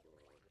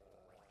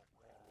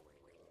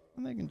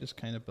 And they can just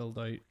kind of build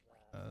out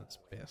as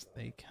best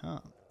they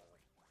can.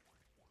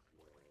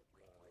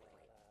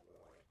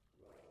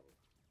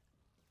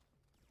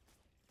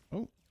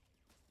 Oh.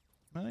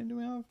 How many do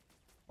we have?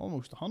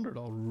 Almost 100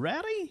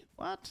 already?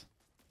 What?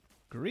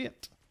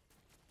 Great.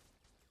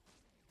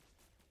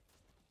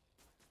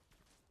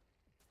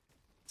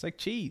 It's like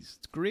cheese.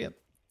 It's great.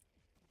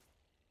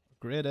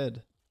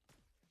 Graded.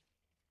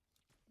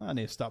 I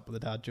need to stop with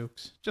the dad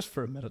jokes. Just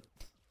for a minute.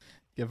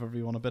 Give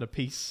everyone a bit of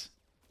peace.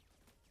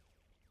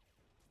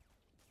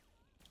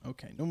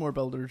 Okay, no more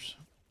builders.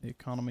 The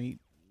economy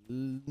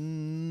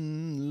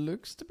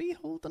looks to be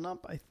holding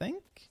up, I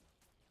think.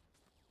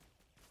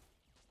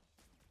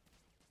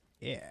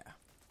 Yeah.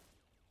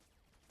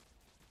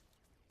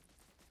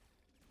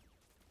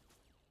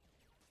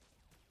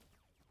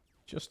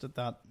 Just at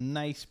that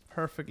nice,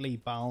 perfectly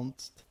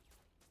balanced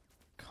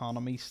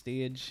economy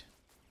stage.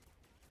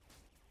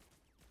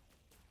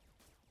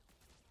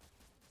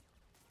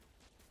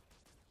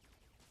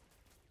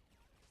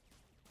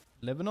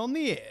 Living on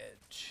the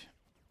edge.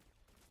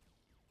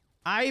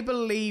 I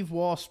believe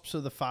wasps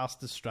are the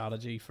fastest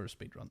strategy for a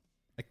speedrun.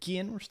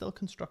 Again, we're still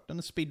constructing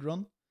a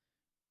speedrun.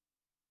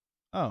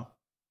 Oh.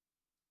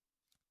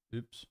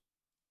 Oops.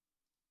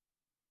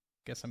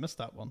 Guess I missed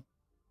that one.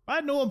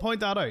 Why did no one point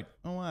that out?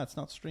 Oh, wow, it's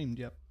not streamed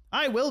yet.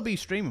 I will be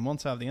streaming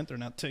once I have the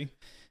internet too.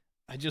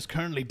 I just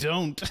currently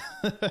don't.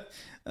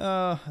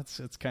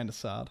 It's kind of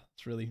sad.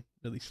 It's really,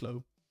 really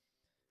slow.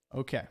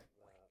 Okay.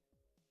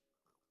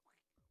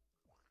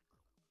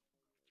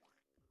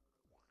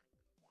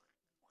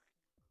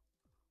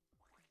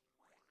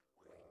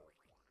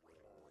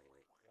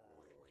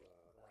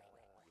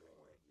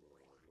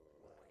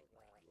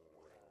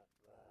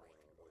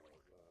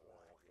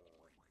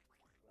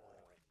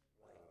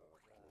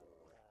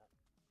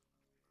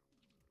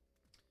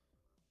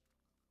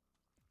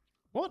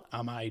 What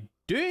am I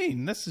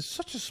doing? This is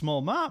such a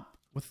small map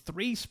with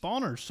 3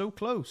 spawners so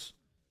close.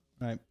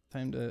 Right,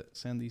 time to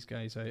send these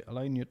guys out.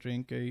 Allow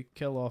nutrient goo,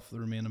 kill off the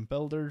remaining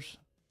builders.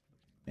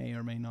 May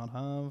or may not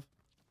have.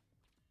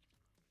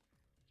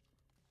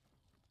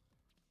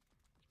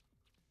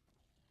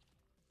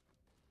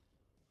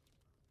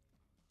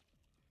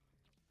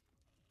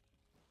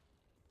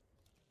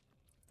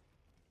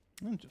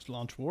 And just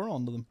launch war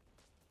onto them.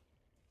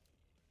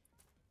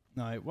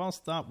 Now,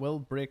 whilst that will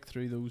break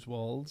through those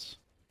walls,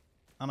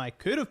 and I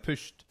could have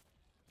pushed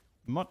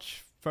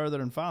much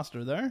further and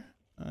faster there,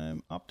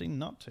 I'm opting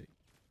not to.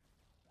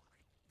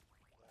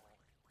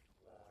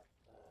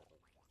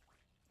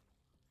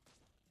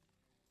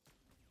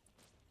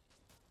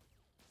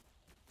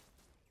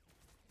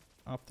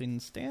 Opting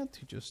instead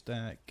to just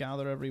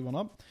gather everyone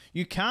up.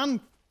 You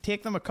can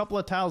take them a couple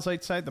of tiles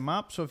outside the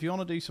map, so if you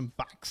want to do some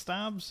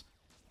backstabs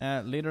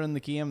later in the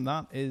game,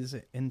 that is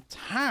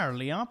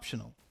entirely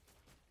optional.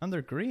 And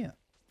they're great.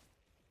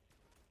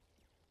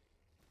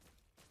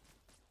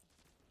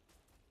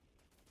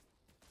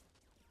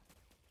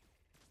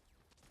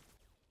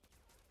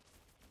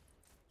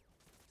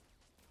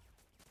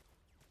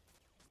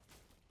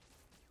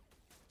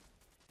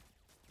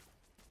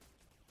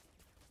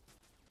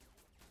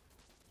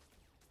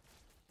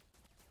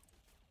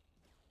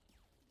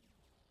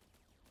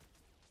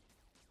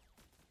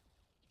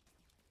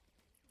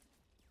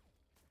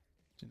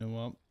 Do you know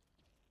what?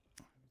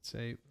 I would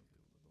say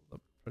a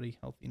pretty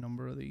healthy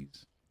number of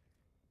these.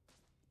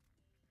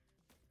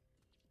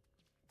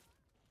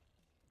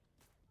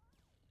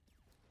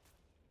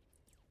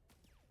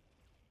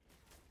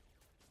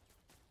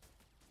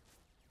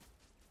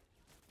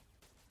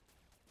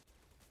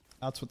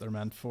 That's what they're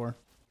meant for.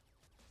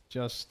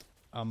 Just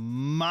a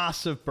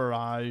massive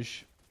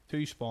barrage. 2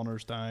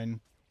 spawners down.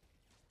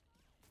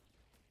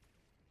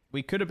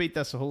 We could have beat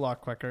this a whole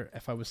lot quicker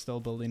if I was still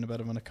building a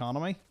bit of an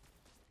economy.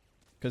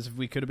 Because if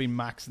we could have been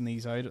maxing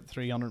these out at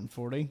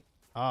 340.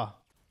 So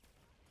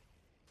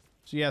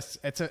yes,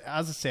 it's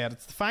as I said,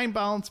 it's the fine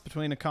balance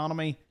between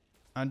economy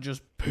and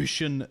just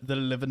pushing the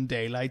living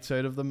daylights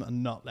out of them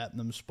and not letting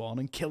them spawn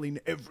and killing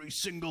every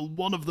single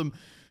one of them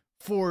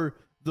for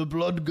the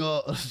blood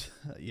god.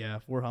 Yeah,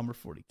 Warhammer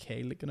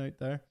 40k looking out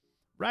there.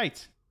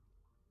 Right.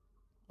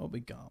 What we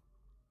got?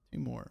 2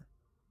 more.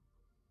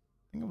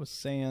 I think I was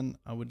saying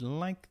I would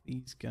like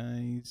these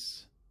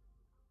guys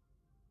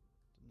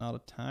to not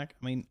attack.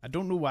 I mean, I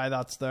don't know why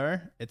that's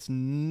there. It's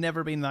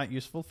never been that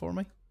useful for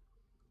me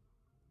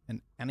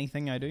in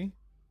anything I do.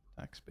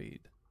 Attack speed.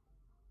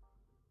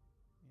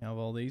 You have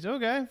all these.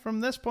 Okay,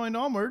 from this point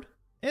onward,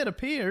 it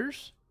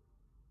appears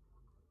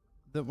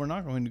that we're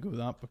not going to go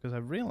that because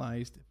I've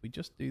realized if we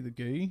just do the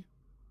goo.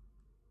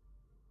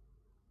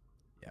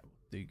 Yeah,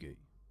 we'll do goo.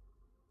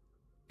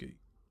 Goo.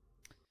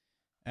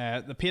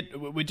 The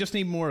pit, we just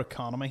need more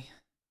economy.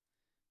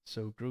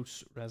 So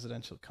gross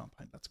residential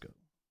compound. Let's go.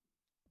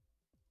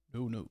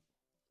 No, no.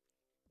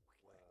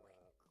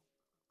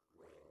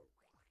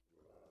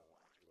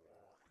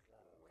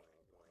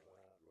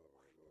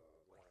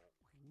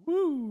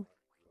 Woo!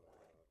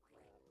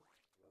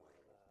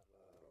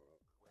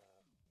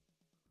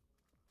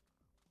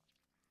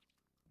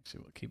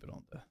 Actually, we'll keep it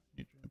on the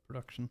nutrient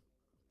production.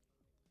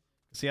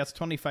 See, that's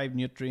 25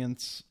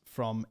 nutrients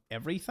from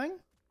everything.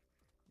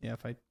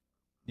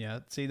 Yeah,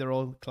 see, they're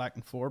all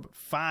collecting 4, but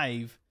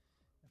 5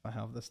 if I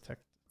have this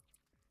ticked.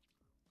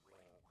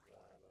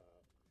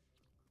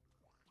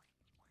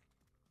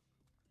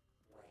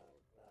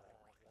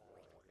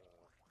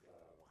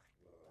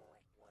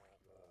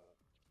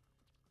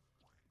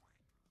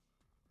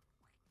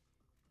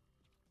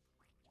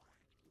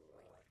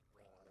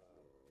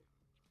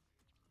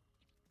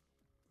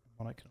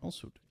 What I can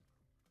also do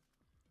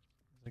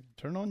is I can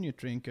turn on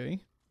nutrient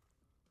key,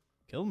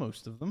 kill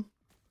most of them,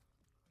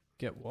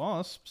 get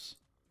wasps,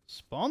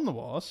 spawn the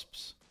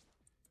wasps.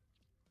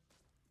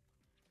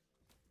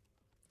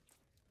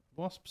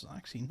 Wasps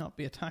actually not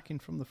be attacking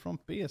from the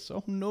front base.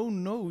 Oh no,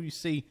 no, you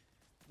see,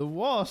 the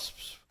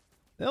wasps,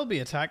 they'll be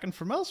attacking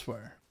from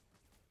elsewhere.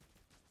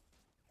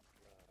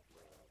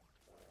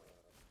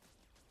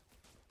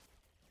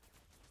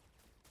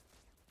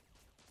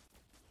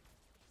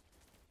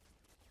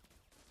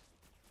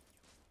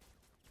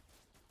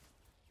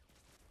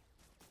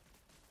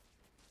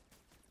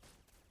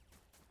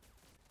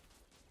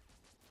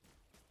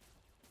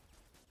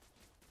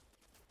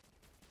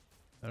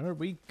 There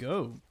we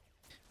go.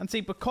 And see,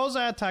 because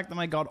I attacked them,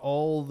 I got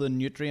all the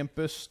nutrient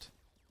boost.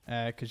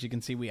 Because you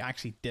can see we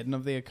actually didn't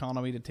have the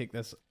economy to take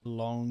this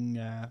long...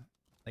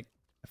 like,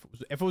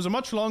 if it was a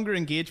much longer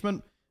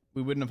engagement,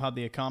 we wouldn't have had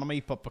the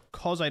economy. But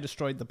because I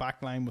destroyed the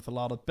backline with a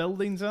lot of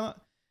buildings in it,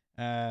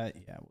 yeah,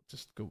 we'll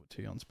just go with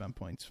 2 unspent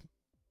points.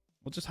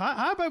 We'll just...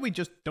 How about we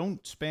just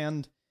don't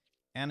spend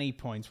any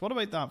points? What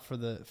about that for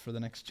the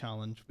next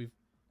challenge? We've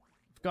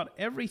got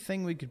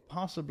everything we could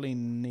possibly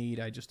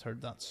need. I just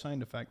heard that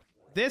sound effect.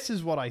 This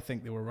is what I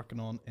think they were working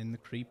on in the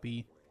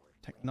creepy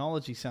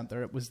technology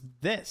center. It was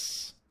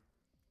this.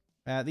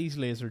 These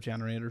laser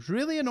generators.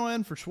 Really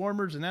annoying for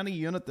swarmers and any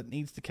unit that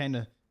needs to kind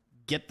of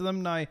get to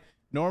them. Now,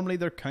 normally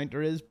their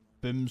counter is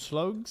boom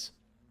slugs.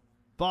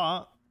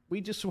 But we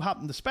just so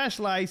happen to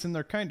specialize in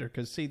their counter.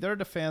 Because, see, they're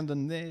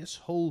defending this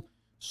whole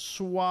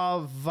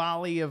suave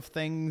valley of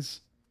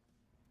things.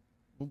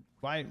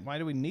 Why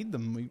do we need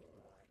them?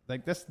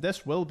 Like,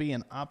 this will be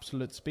an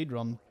absolute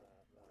speedrun.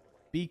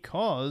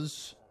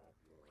 Because...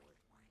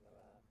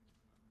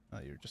 Oh,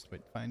 you're just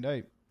about to find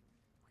out.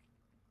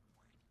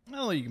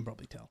 Well, you can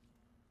probably tell.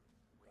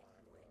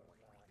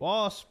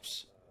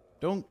 Wasps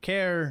don't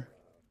care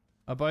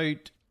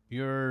about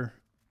your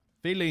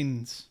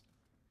feelings.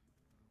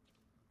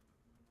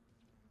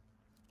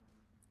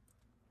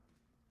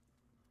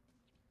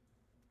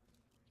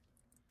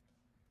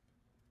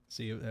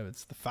 See,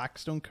 it's the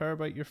facts don't care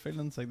about your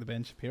feelings, like the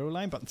Ben Shapiro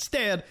line, but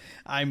instead,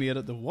 I made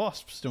it the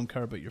wasps don't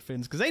care about your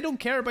feelings, because they don't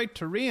care about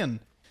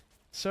terrain.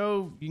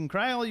 So, you can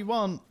cry all you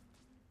want.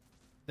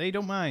 They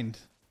don't mind.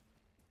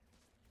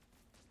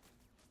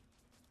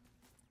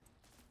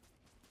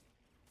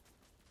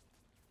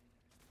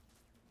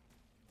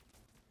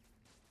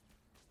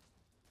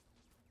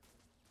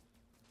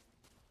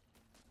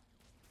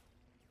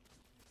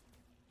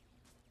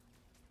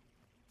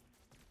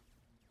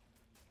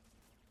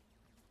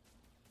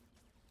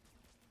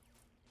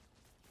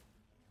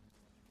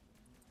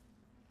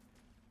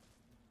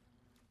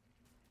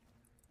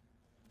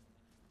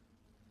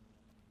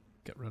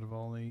 Get rid of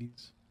all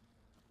these.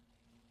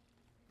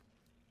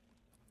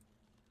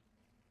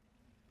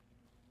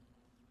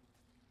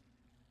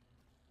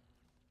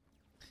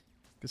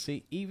 Because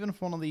see, even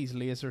if one of these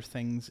laser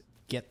things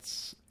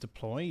gets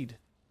deployed,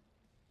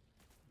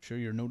 I'm sure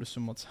you're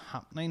noticing what's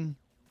happening.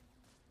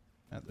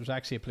 There's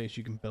actually a place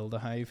you can build a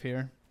hive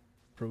here.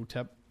 Pro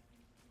tip.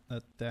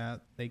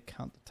 That they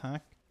can't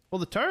attack. Well,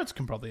 the turrets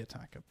can probably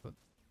attack it, but...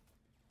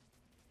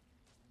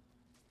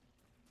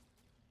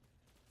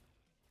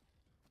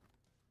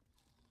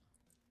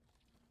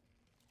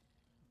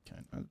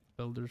 Okay, now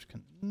builders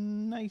can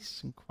nice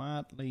and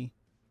quietly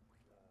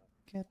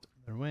get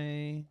their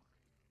way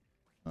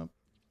up.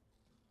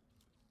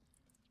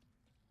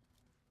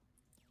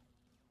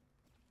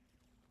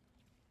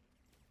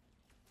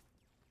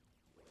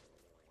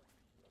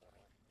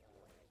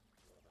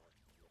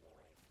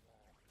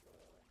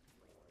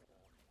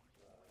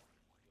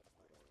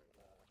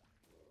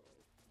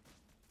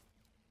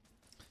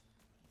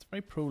 It's a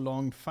very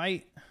prolonged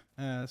fight,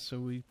 so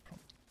we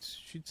probably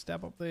should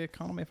step up the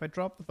economy. If I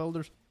drop the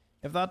builders,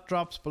 if that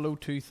drops below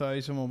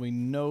 2,000, well, we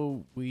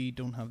know we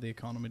don't have the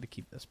economy to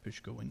keep this push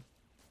going.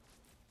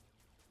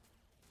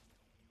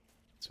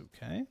 It's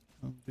okay.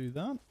 I'll do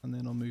that, and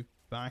then I'll move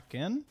back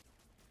in.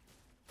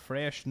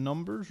 Fresh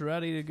numbers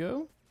ready to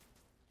go.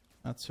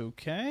 That's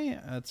okay.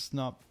 It's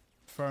not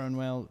faring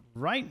well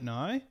right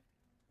now.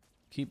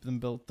 Keep them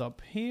built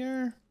up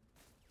here.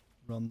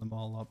 Run them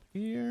all up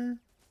here.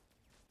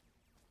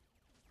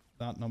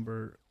 That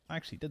number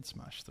actually did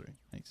smash through.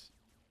 Nice.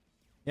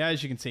 Yeah,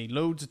 as you can see,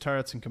 loads of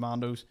turrets and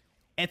commandos.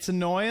 It's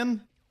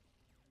annoying,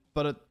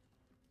 but it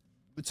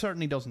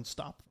certainly doesn't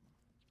stop them.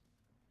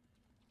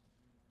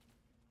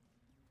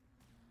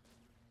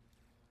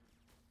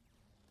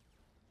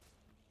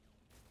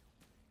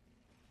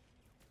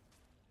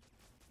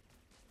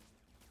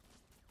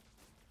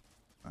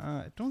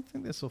 I don't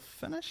think this will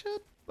finish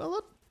it, will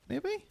it?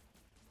 Maybe?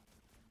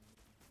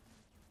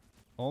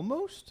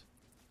 Almost?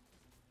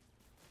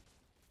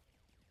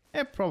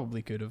 It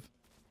probably could have.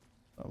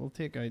 But we'll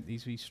take out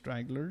these wee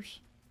stragglers.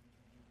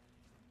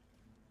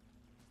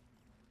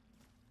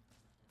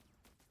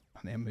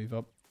 And then move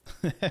up.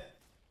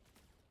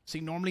 See,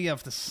 normally you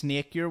have to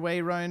snake your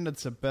way around.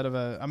 It's a bit of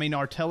a... I mean,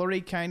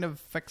 artillery kind of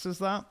fixes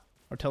that.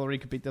 Artillery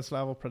could beat this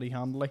level pretty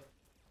handily.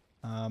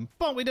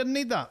 But we didn't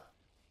need that.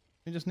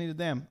 We just needed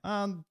them.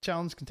 And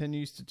challenge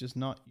continues to just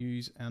not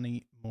use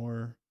any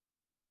more...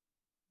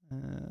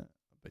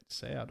 about to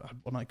say, I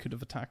had one I could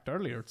have attacked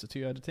earlier. It's a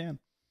 2 out of 10.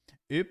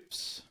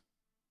 Oops.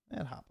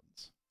 It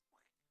happens.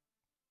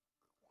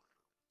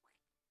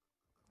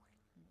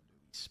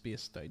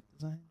 Spaced out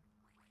design.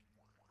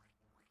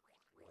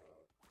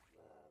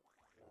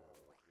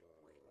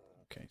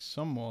 Okay,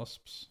 some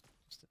wasps,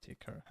 just to take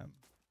care of him.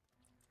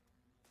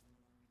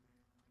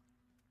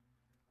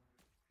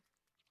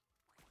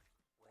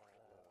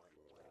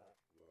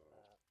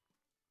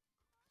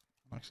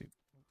 Actually,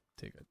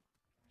 take it.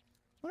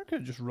 I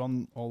could just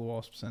run all the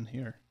wasps in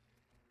here.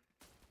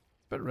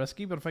 It's a bit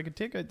risky, but if I could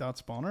take out that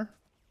spawner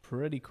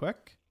pretty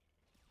quick,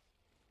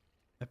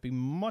 it'd be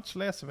much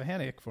less of a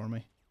headache for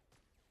me.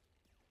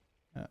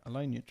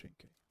 Allow nutrient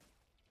key.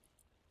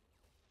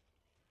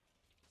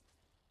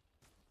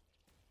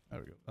 There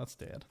we go, that's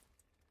dead.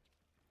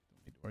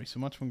 Don't need to worry so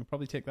much, we can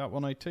probably take that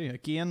one out too.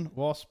 Again,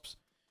 wasps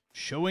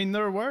showing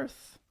their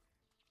worth.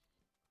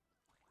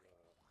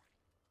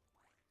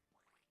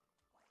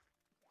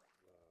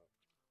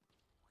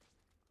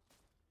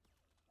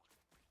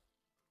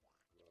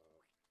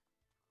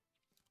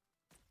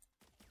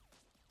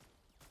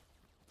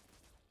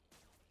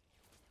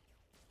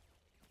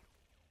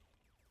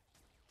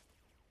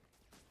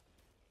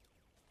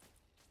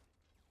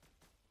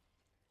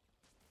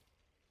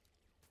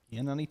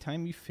 And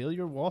anytime you feel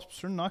your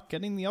wasps are not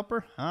getting the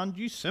upper hand,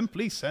 you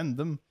simply send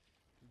them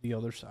to the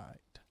other side.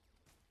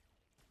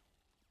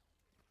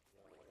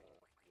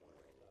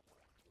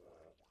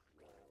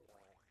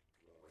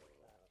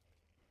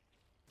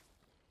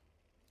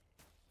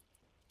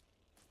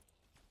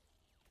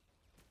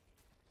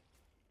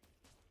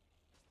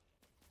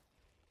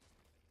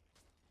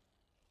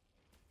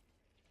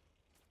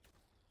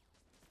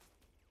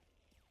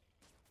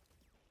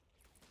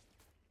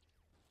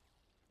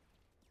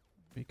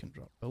 We can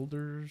drop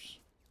builders.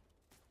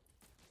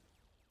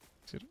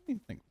 I don't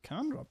even think we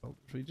can drop builders.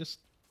 We just...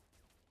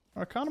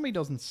 Our economy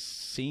doesn't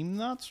seem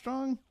that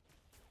strong,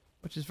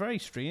 which is very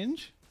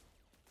strange.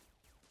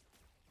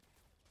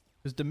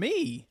 Because to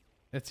me,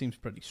 it seems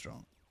pretty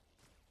strong.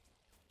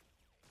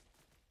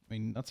 I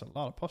mean, that's a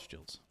lot of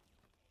pustules.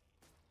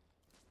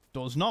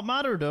 Does not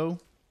matter, though.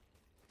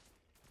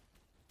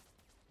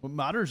 What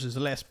matters is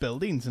less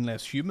buildings and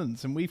less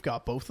humans, and we've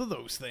got both of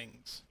those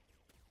things.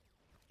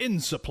 In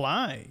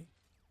supply.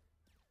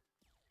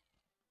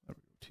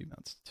 2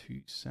 minutes,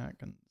 2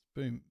 seconds.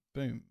 Boom,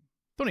 boom.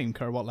 Don't even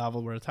care what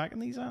level we're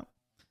attacking these at.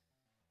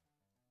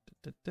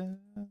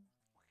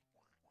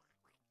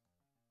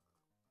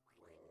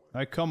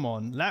 Now, come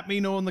on. Let me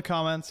know in the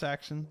comment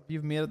section if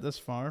you've made it this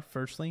far.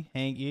 Firstly,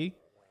 thank you.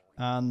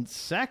 And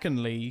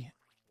secondly,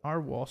 are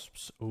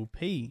wasps OP?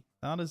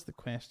 That is the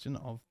question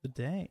of the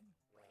day.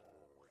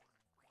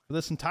 For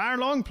this entire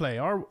long play,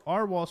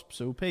 are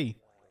wasps OP? Because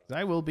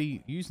I will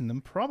be using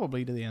them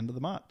probably to the end of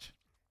the match.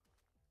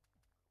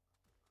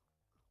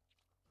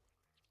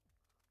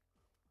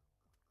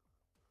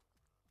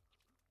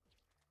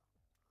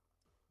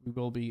 We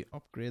will be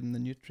upgrading the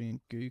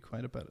nutrient goo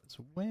quite a bit as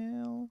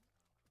well.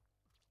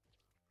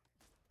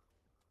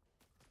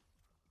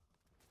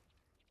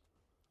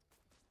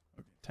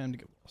 Okay, time to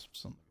get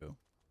wasps on the go.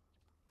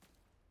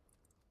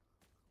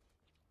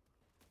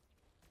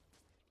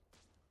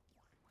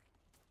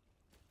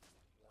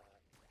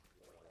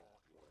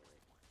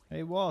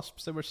 Hey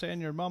wasps, they were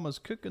saying your mama's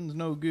cooking's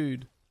no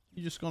good.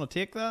 You just gonna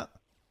take that?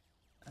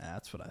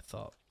 That's what I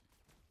thought.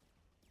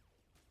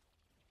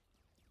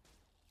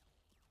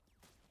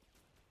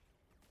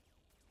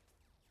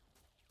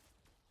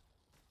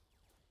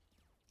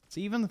 So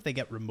even if they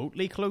get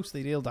remotely close,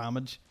 they deal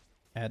damage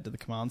to the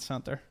command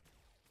center.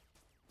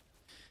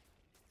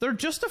 They're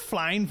just a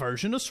flying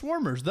version of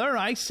swarmers. There,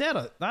 I said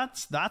it.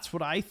 That's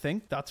what I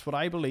think. That's what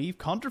I believe.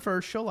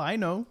 Controversial, I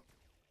know.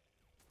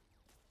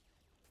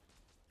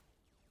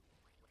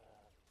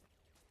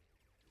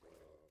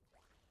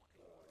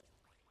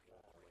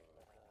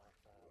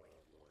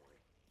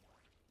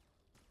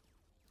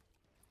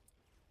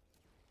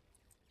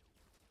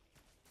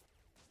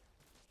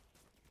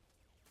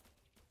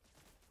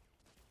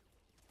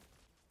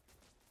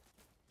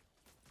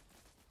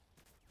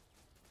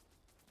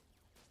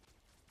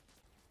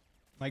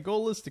 My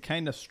goal is to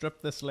kind of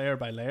strip this layer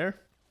by layer,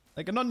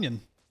 like an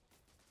onion.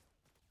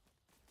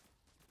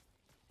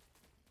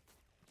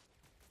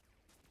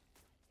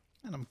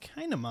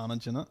 kind of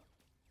managing it.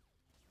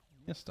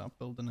 I'm gonna stop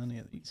building any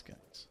of these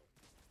guys.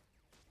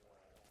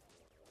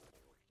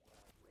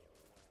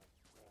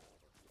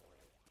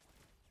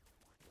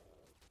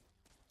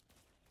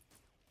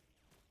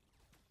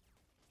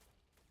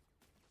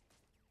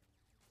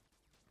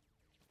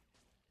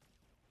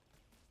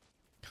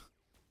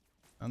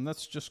 And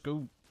let's just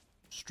go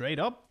straight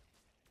up.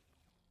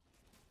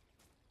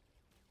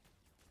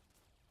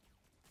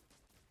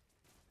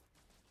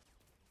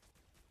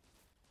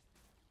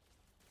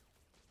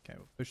 Okay,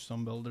 we'll push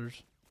some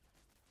builders.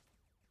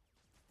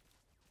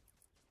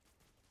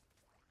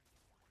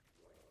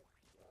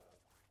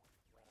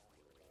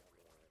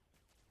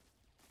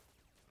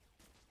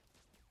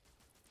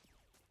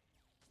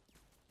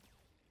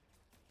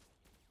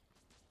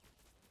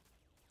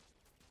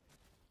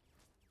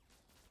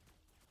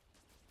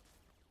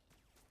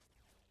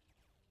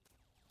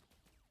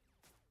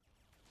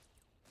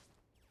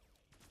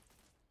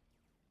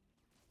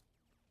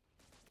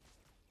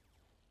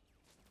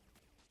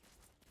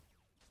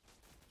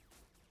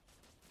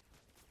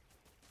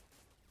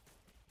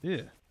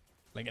 Yeah,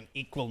 like an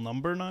equal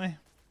number now.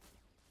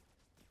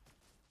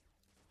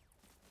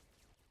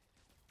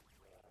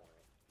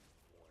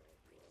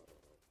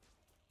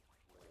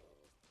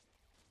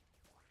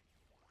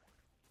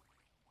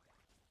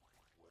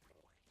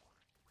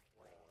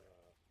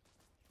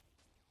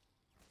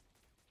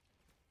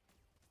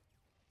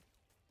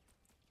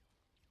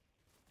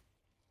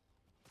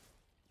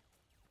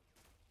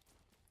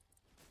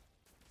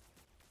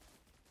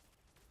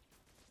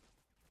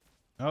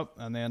 Oh,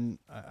 and then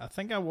I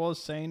think I was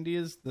saying to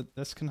you that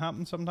this can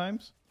happen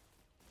sometimes.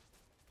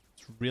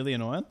 It's really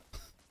annoying.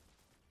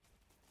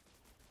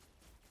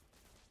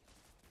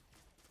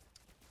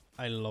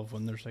 I love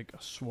when there's like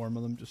a swarm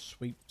of them just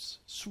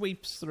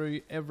sweeps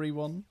through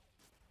everyone.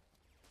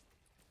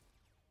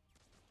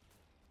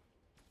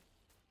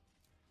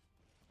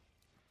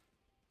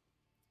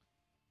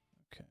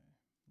 Okay,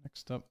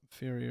 next up,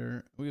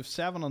 inferior. We have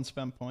 7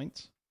 unspent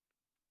points.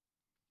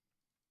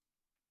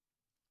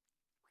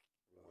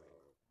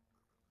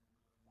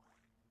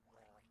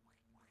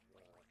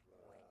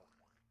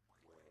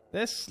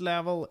 This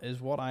level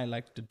is what I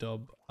like to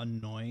dub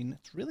annoying.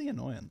 It's really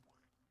annoying.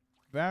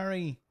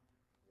 Very,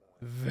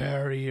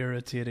 very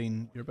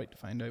irritating. You're about to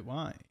find out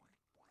why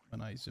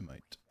when I zoom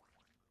out.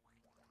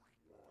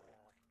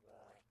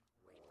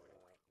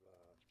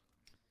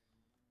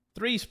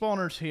 Three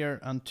spawners here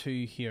and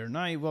 2 here.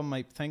 Now one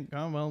might think,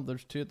 oh well,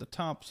 there's 2 at the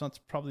top, so that's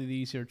probably the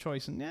easier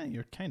choice. And yeah,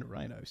 you're kind of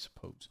right, I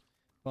suppose.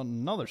 But in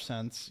another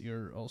sense,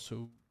 you're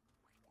also,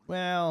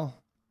 well,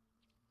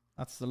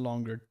 that's the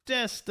longer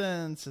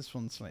distance. This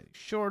one's slightly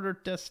shorter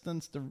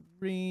distance to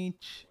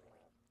reach.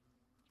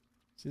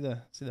 See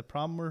the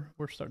problem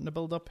we're starting to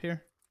build up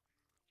here?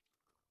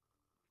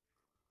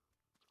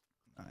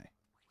 Aye.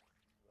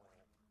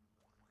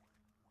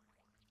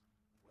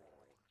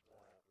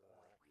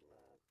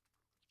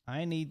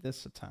 I need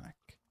this attack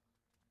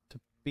to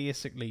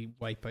basically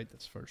wipe out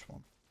this first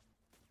one.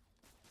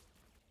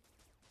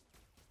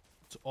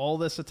 That's all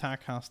this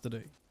attack has to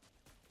do.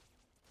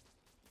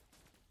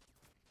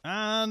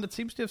 And it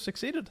seems to have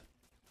succeeded.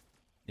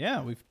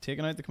 Yeah, we've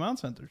taken out the command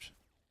centers.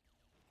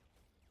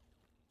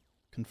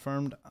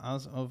 Confirmed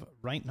as of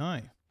right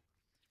now.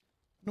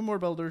 No more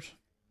builders.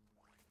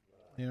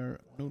 They are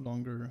no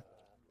longer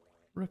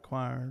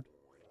required.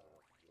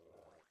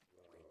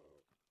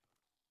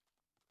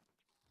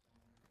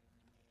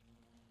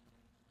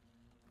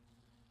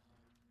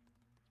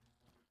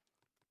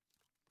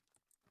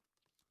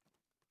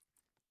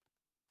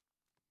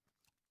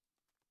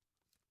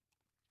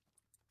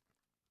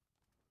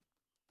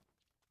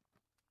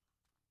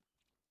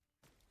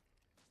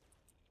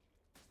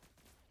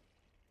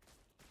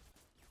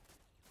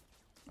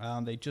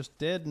 And they just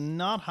did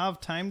not have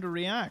time to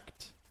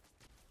react.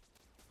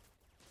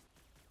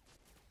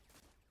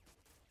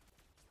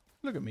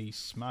 Look at me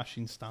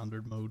smashing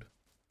standard mode.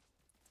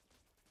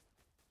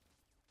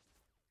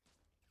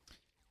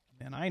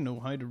 And I know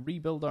how to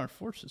rebuild our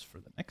forces for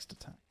the next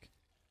attack.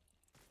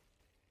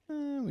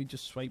 We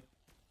just swipe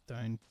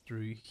down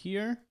through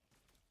here.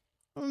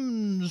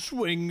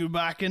 Swing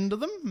back into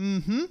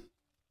them.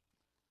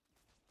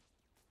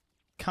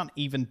 Can't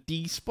even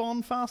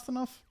despawn fast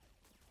enough.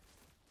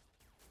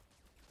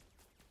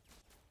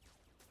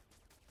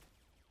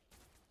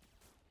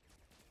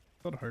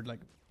 Thought I heard like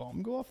a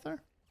bomb go off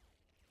there.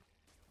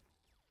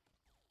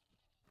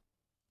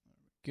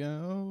 There we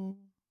go.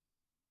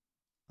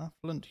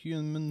 Affluent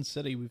human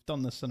city. We've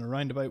done this in a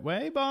roundabout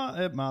way, but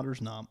it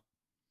matters not.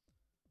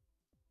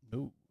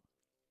 No.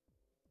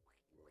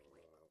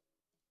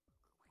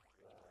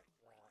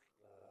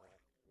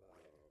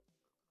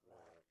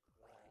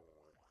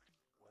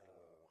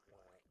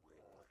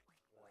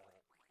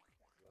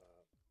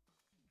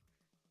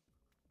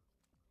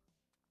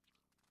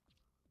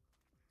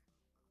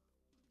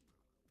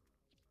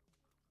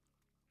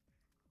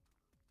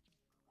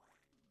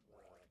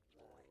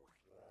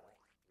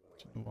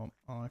 You know what?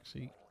 I'll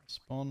actually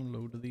spawn a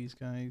load of these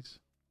guys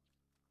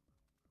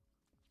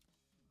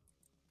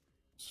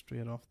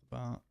straight off the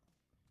bat.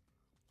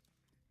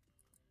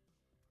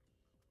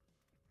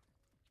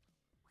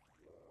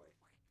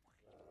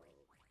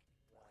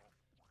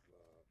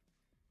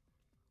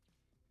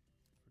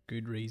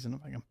 good reason.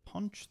 If I can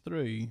punch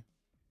through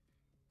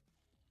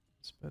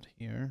this bit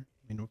here,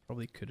 I mean, we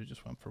probably could have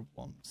just went for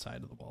one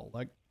side of the wall,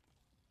 like.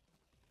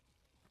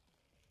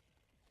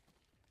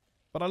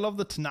 But I love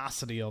the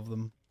tenacity of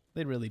them.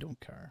 They really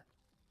don't care.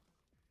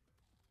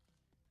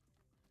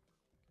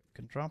 We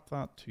can drop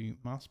that to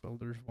mass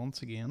builders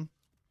once again.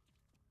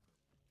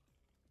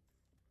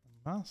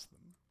 And mass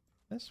them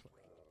this way.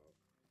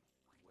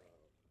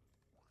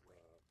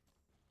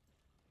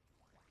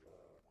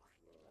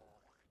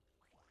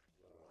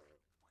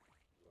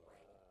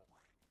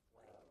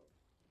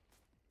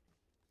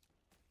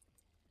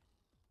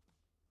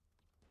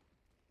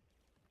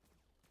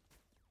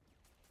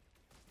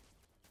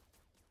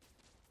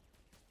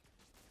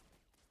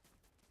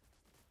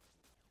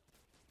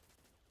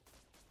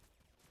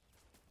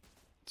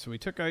 So we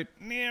took out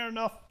near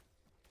enough.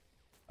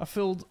 A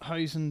filled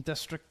housing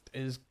district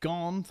is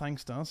gone,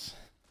 thanks to us.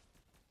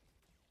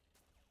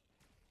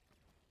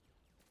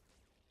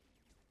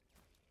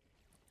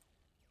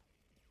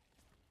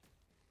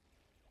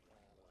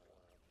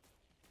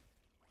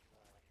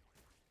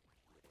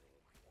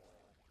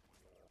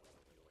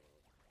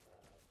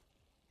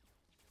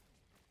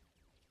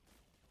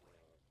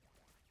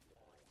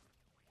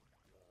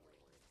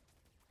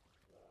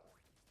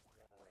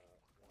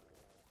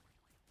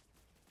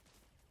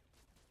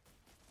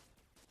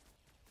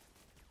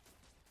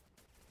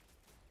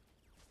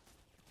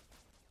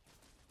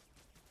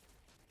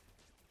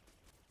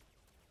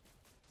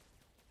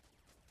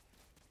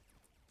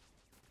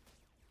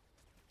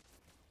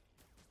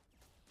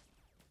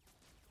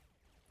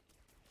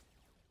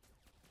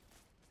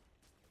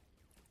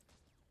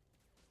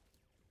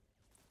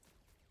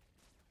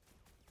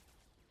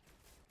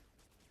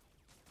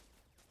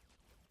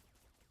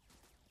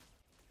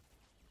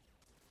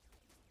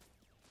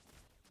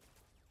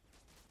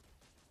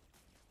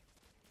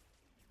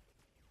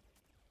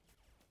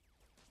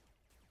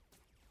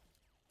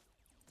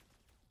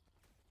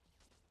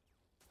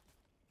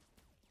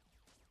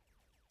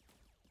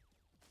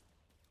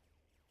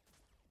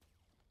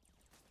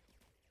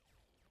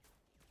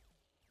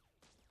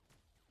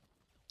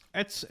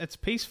 It's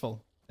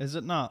peaceful, is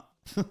it not?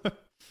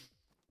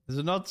 Is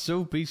it not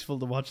so peaceful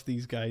to watch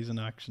these guys in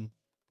action?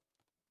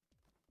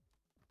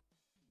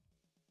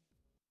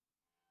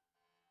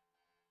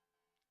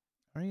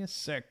 Area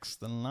 6,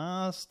 the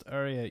last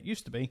area it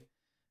used to be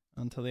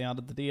until they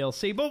added the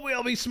DLC, but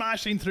we'll be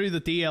smashing through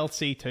the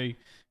DLC too,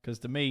 because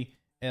to me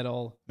it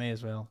all may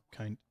as well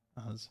count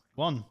as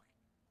one.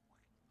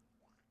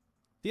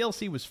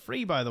 DLC was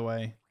free, by the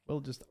way. We'll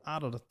just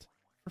added it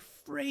for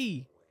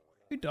free.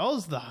 Who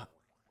does that?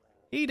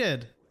 He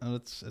did, and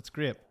it's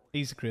great.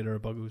 He's the creator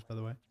of Buggos, by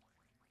the way.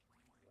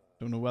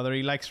 Don't know whether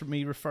he likes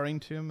me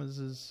referring to him as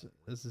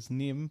his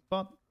name,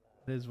 but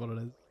it is what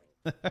it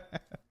is.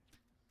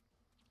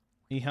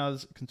 He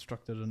has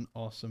constructed an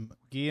awesome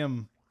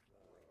game.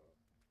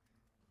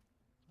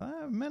 I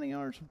have many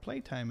hours of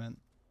playtime in.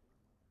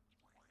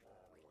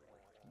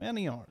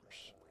 Many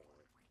hours.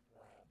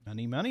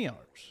 Many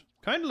hours.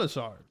 Countless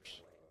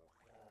hours.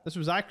 This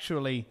was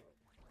actually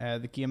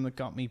the game that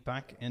got me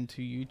back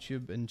into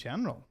YouTube in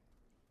general.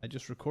 I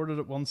just recorded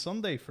it one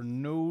Sunday for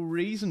no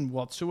reason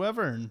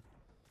whatsoever, and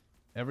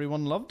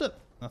everyone loved it.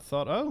 I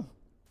thought, oh,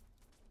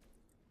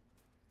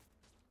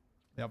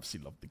 they obviously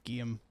loved the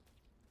game.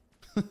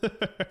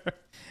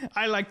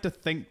 I like to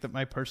think that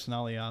my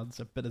personality adds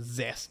a bit of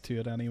zest to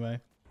it anyway.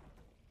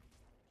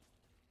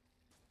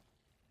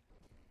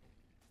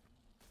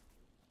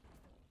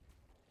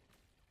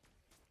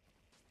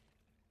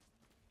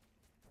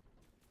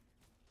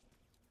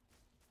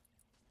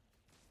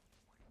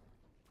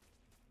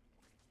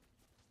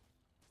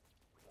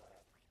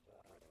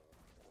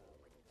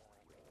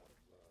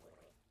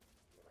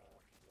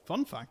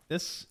 Fun fact,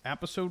 this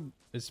episode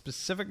is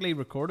specifically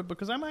recorded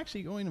because I'm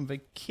actually going on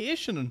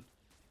vacation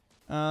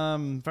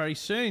very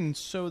soon.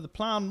 So the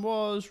plan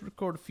was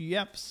record a few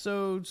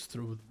episodes,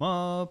 throw them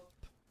up,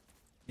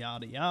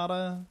 yada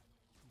yada,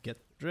 get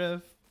the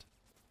drift.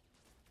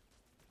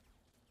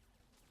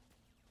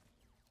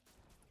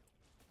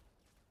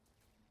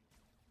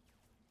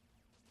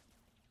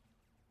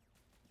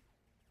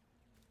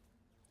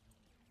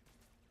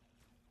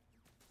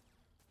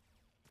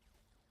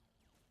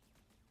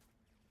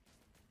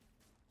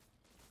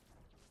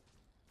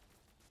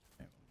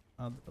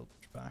 Add the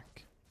builders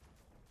back.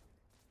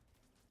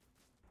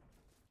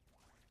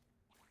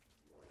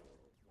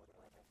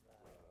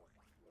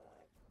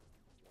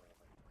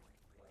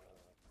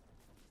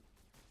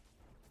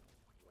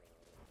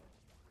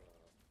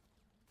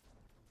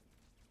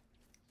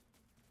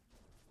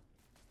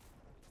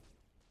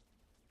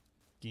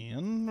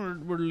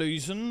 Again, we're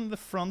losing the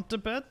front a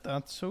bit.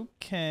 That's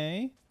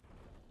okay.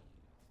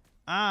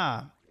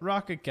 Ah,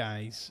 rocket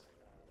guys.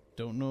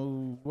 Don't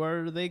know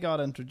where they got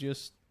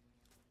introduced.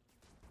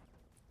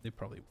 They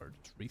probably were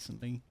just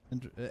recently.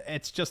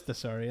 It's just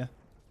this area.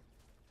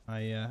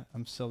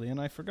 I'm silly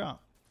and I forgot.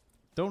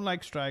 Don't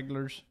like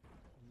stragglers.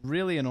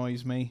 Really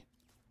annoys me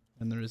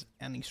when there is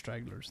any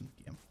stragglers in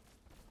the game.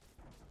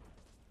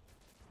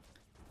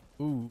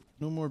 Ooh,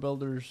 no more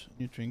builders.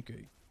 Nutrient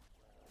goo.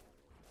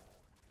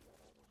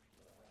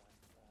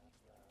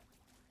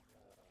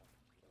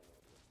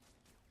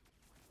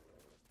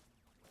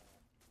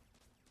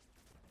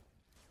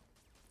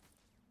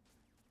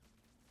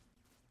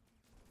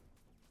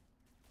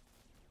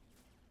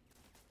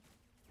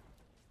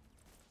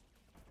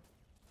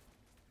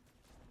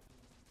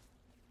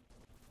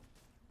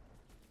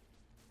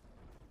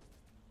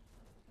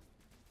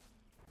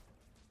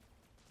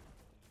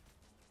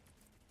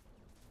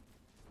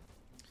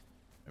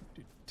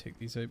 take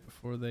these out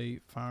before they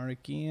fire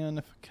again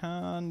if I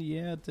can.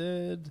 Yeah, I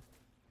did.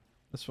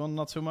 This one,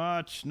 not so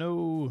much.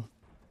 No.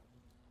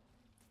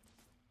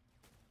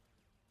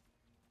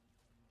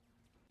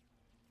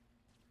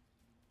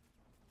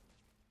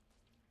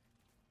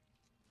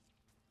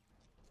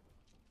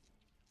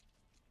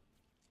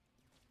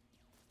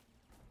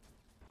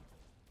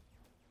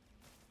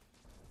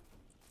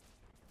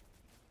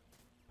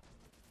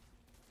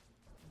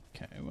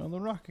 Okay, well, the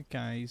rocket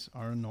guys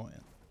are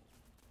annoying.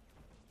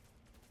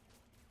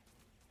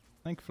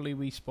 Thankfully,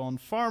 we spawned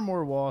far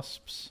more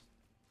wasps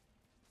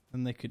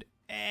than they could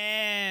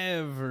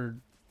ever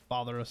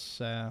bother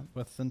us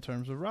with in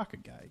terms of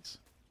rocket guys.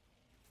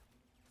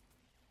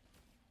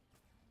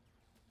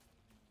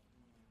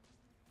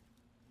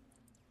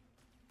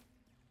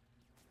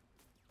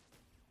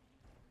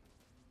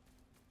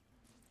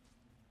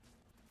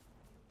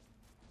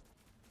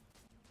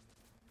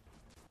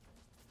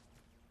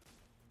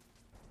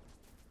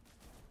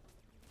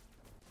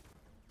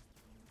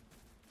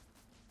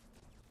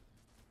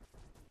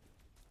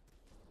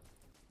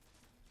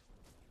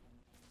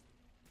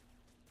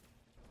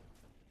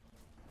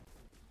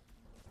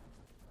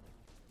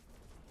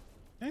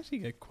 I actually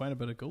get quite a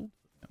bit of gold.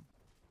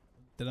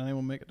 Did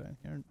anyone make it down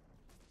here?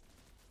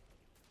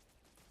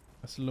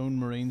 This lone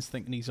marine's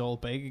thinking he's all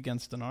big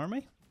against an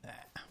army? Nah.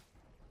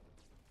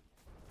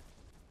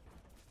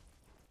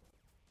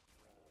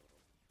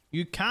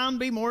 You can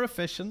be more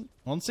efficient,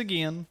 once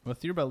again,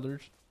 with your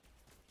builders.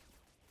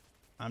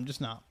 I'm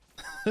just not.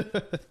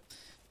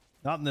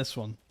 Not in this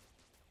one.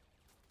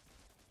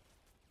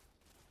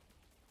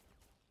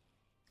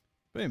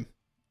 Boom.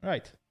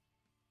 Right.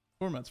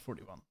 Format's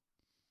 41.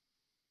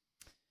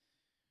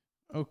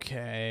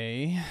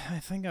 Okay, I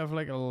think I have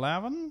like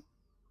 11?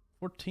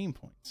 14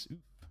 points. Oof.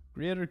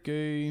 Greater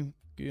goo,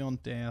 goo on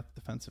death,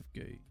 defensive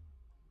goo.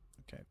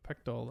 Okay,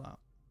 picked all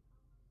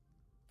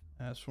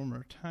that.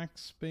 Swarmer attack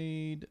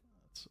speed.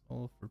 That's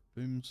all for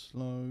boom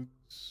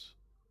slugs.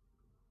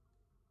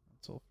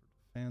 That's all for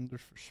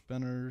defenders, for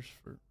spinners,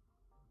 for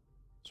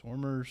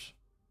swarmers.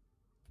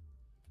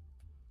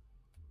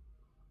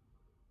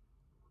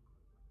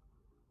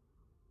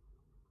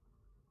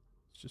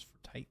 It's just for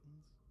titans.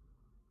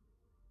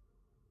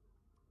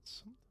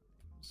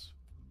 Sometimes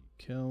when you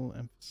kill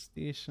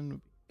infestation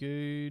would be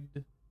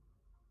good.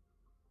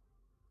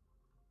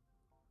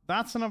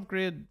 That's an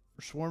upgrade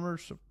for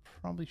swarmers, so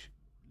probably should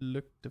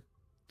look to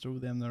throw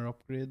them their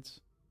upgrades.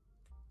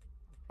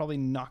 Probably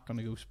not going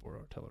to go spore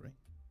artillery.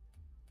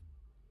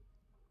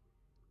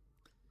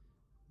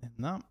 And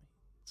that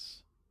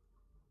means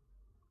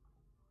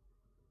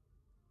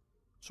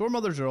swarm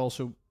mothers are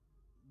also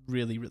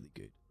really, really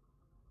good.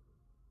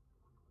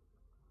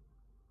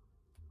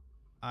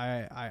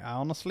 I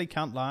honestly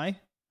can't lie.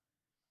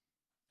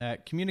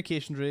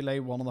 Communications Relay,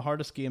 one of the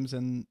hardest games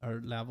in our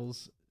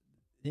levels.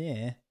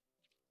 Yeah.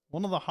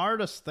 One of the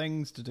hardest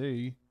things to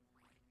do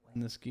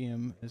in this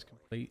game is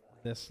complete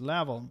this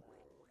level.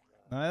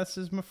 Now this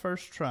is my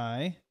first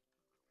try.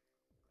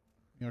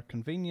 You're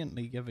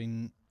conveniently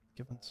given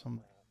some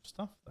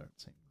stuff there, it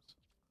seems.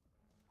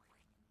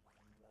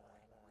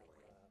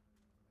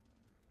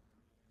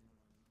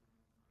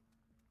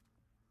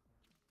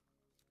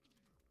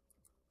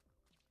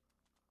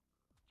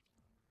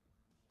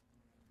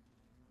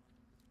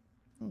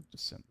 I'll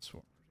just send the swarmers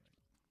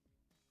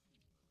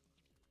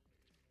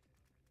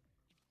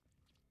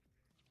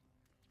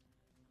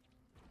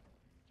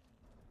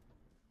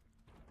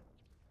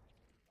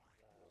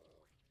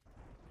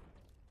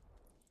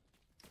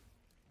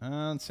out.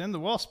 And send the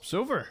wasps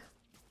over.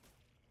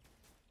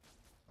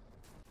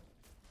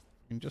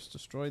 You can just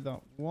destroy that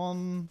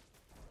one.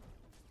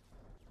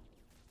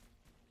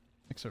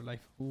 Makes our life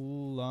a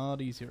whole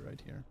lot easier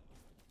right here.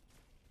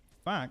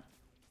 In fact,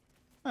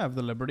 I have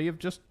the liberty of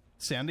just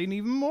sending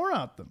even more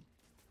at them.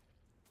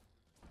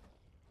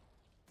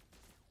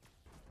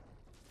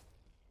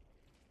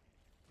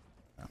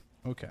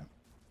 Oh, okay.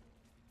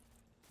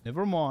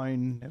 Never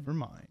mind, never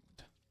mind.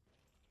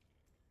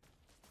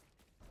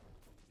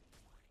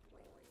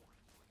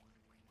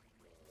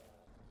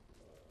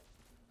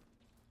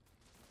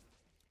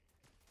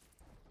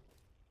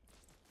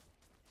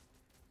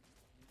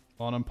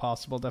 On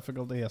impossible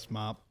difficulty, yes,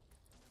 map.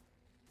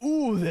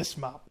 Ooh, this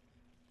map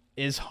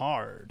is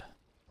hard.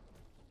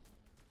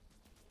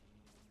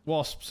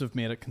 Wasps have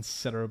made it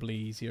considerably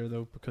easier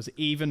though, because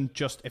even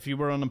just if you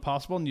were on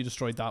impossible and you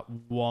destroyed that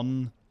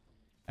one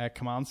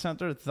command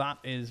center, that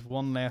is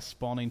one less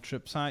spawning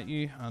troops at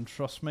you, and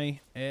trust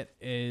me, it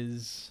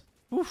is,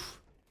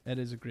 oof, it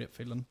is a great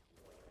feeling.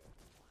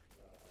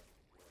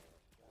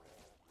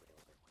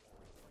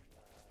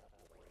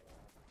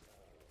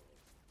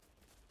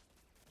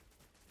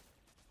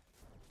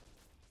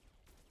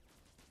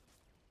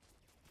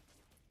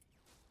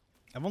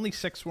 I've only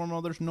 6 swarm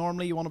mothers.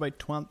 Normally you want about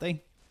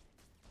 20.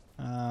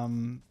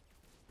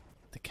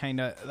 To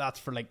kind of, that's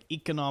for like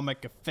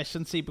economic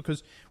efficiency,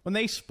 because when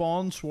they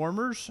spawn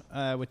swarmers,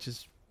 which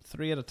is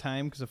 3 at a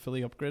time because I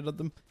fully upgraded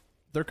them,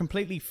 they're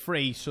completely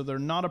free, so they're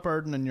not a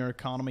burden in your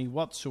economy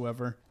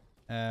whatsoever,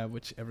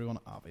 which everyone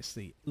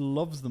obviously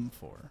loves them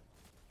for.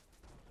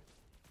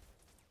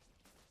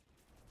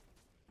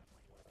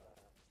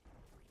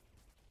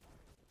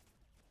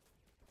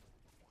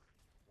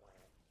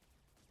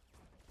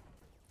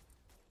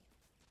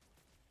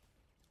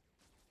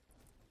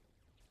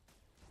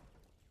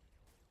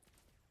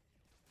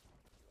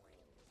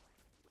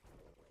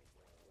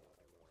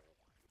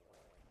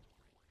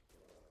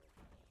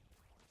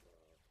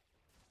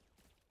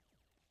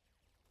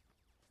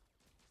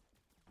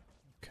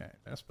 Okay,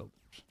 less builders.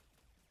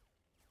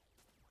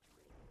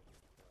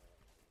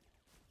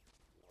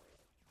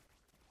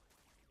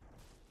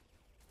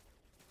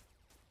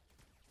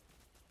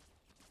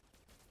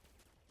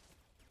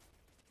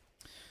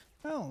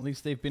 Well, at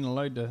least they've been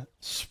allowed to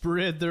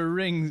spread their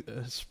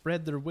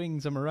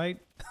wings. Am I right?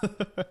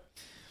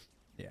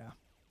 Yeah.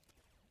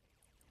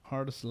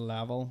 Hardest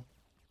level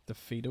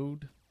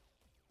defeated.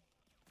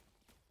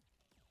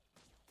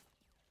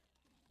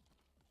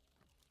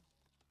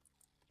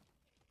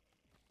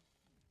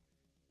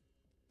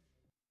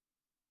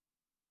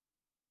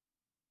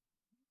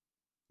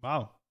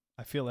 Wow,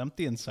 I feel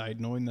empty inside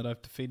knowing that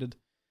I've defeated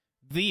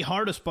the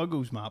hardest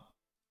Buggos map.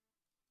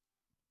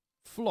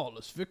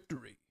 Flawless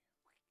victory.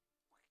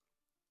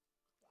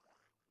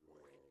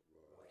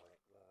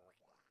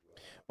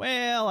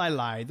 Well, I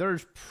lied.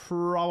 There's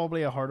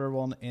probably a harder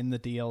one in the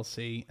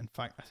DLC. In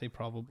fact, I say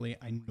probably.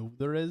 I know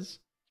there is.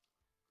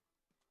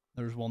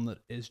 There's one that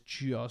is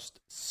just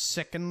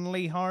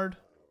sickeningly hard.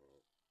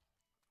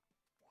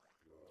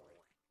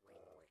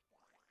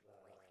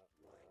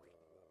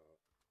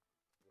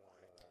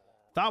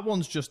 That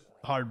one's just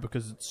hard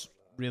because it's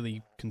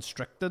really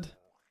constricted.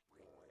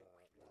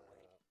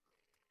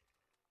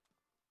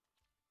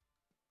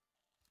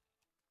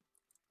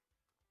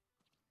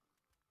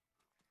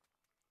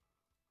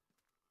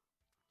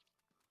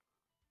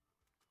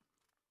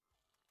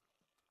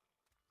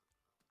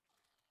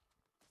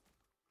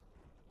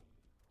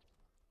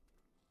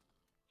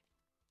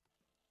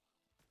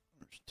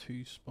 There's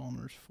 2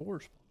 spawners, 4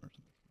 spawners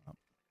in this map.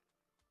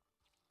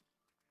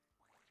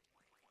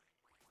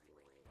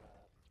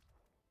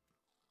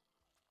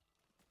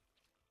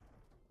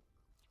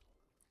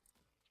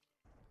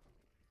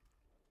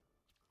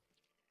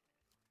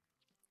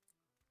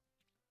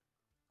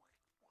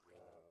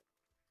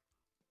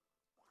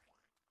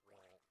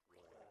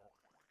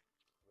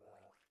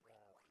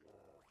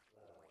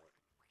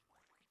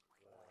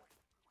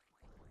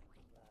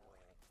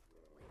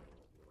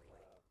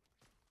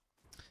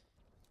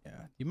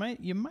 Yeah,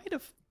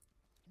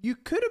 you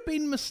could have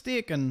been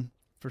mistaken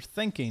for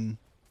thinking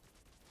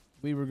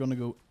we were going to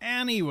go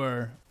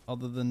anywhere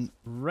other than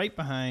right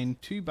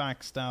behind to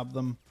backstab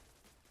them.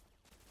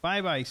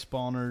 Bye bye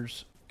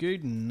spawners.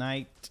 Good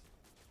night.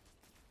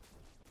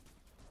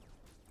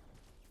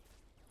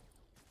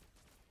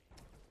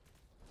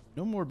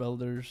 No more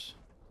builders.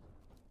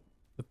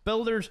 The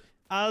builders,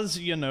 as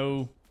you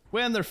know,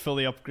 when they're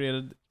fully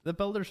upgraded, the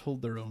builders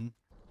hold their own.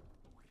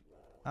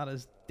 That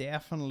is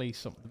definitely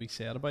something to be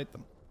said about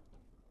them.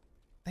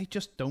 They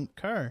just don't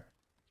care.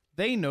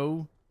 They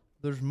know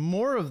there's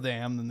more of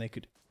them than they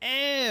could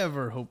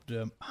ever hope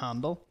to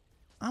handle.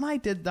 And I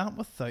did that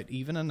without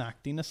even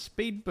enacting a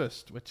speed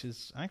boost, which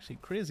is actually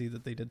crazy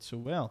that they did so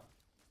well.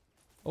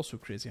 Also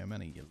crazy how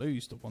many you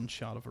lose to one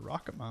shot of a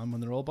rocket man when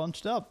they're all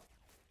bunched up.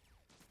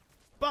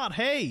 But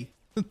hey,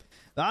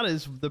 that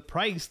is the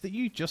price that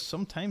you just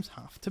sometimes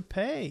have to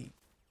pay.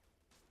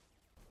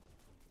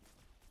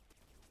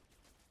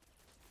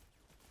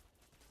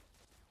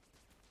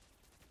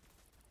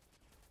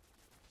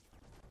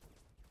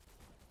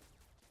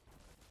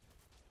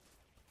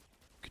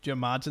 Could you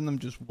imagine them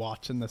just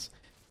watching this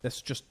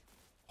just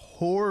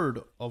horde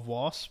of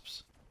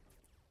wasps?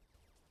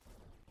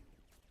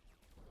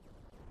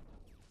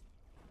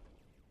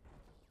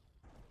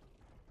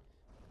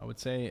 I would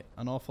say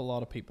an awful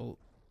lot of people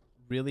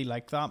really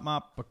like that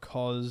map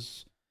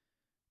because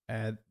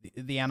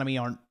the enemy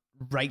aren't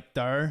right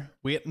there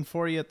waiting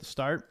for you at the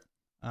start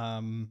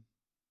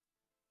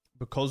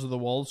because of the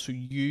walls, so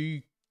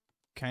you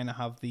kind of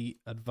have the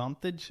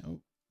advantage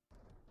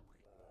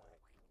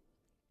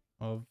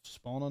of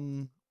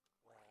spawning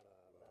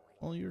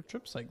all your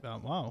troops like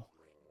that. Wow.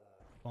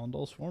 Spawned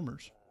all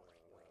swarmers.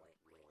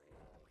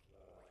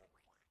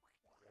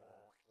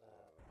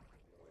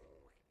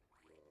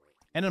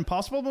 In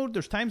impossible mode,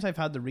 there's times I've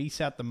had to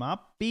reset the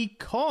map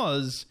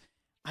because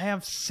I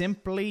have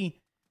simply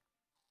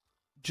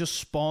just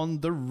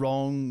spawned the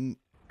wrong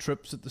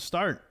troops at the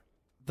start.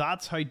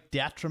 That's how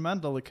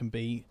detrimental it can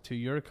be to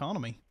your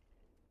economy.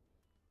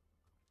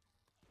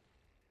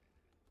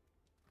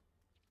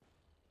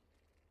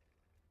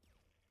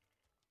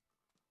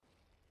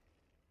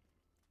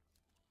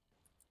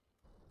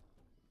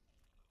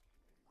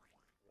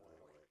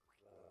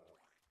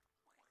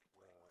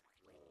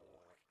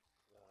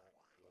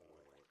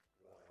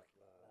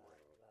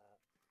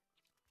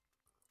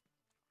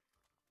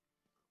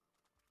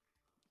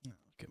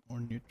 Get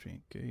more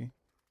nutrient goo.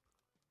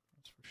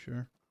 That's for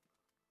sure.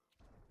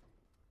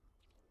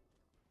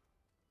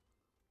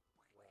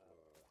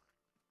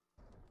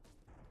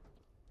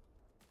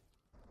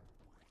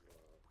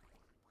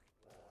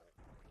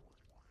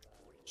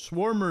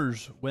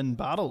 Swarmers win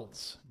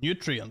battles.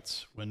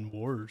 Nutrients win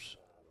wars.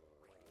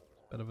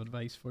 Bit of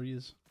advice for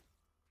yous.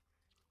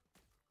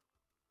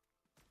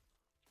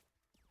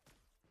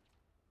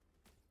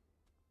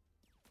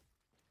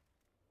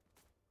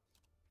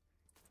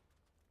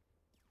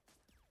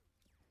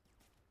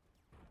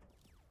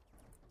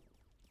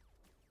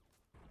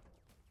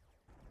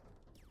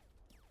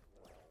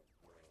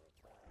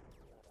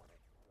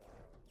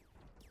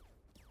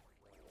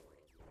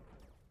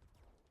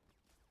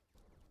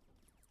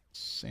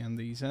 send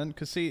these in.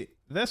 Because see,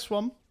 this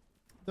one,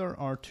 there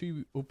are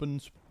two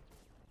opens,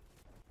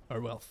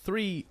 or well,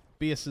 three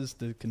bases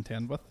to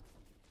contend with.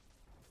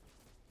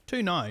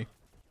 Two now.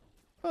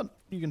 But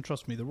you can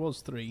trust me, there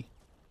was three.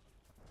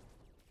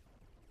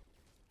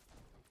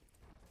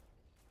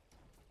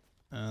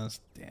 It's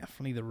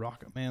definitely the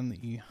Rocket Man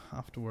that you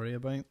have to worry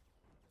about.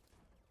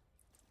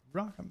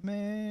 Rocket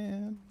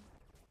Man.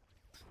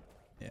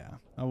 Yeah,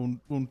 I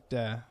won't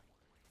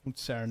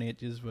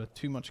serenade you with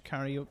too much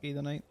karaoke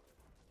tonight.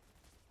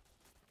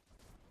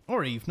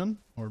 Or evening,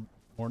 or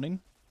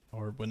morning,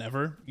 or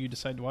whenever you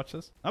decide to watch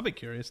this. I'll be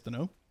curious to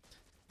know.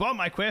 But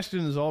my question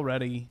is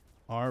already,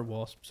 are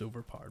wasps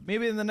overpowered?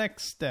 Maybe in the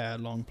next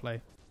long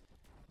play,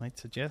 might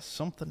suggest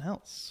something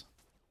else.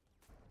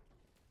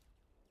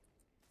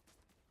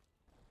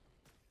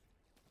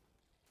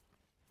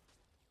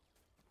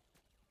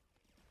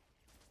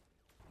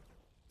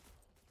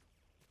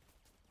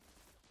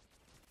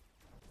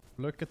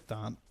 Look at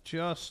that.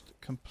 Just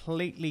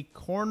completely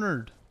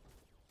cornered.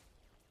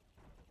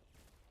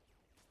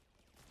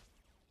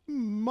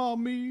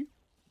 Mommy.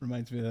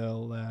 Reminds me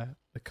of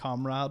the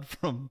comrade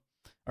from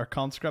our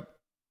conscript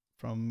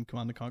from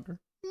Command & Conquer.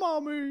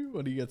 Mommy.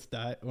 When he gets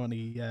dies.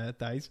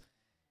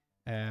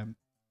 Command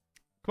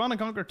 &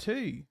 Conquer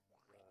 2.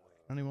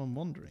 Anyone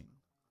wondering?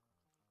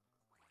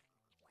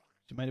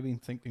 You might have been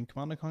thinking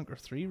Command & Conquer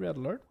 3 Red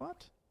Alert.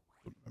 What?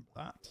 Don't remember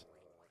that.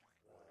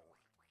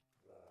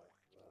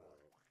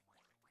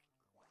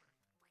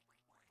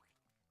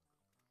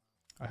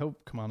 I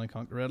hope Command &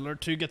 Conquer Red Alert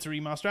 2 gets a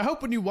remaster. I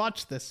hope when you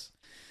watch this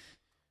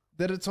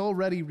that it's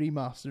already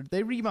remastered.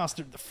 They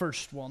remastered the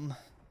first one,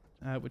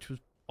 which was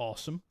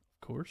awesome,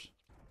 of course.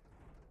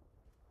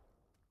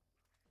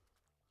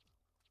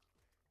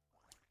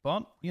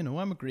 But, you know,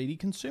 I'm a greedy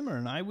consumer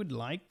and I would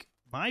like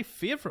my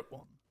favourite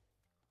one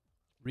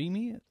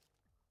remade.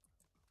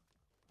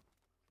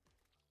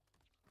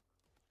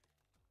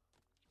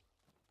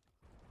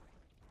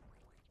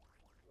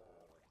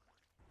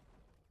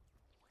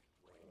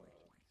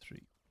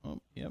 Oh,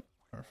 yep,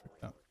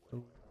 perfect. That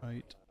will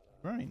out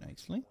very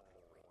nicely.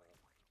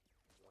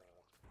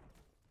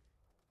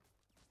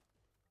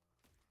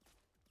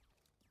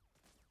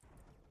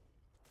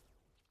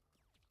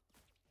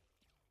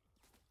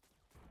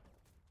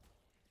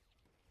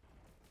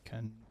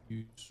 Can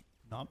use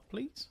not,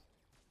 please?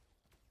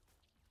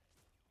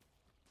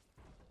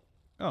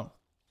 Oh,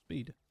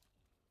 speed.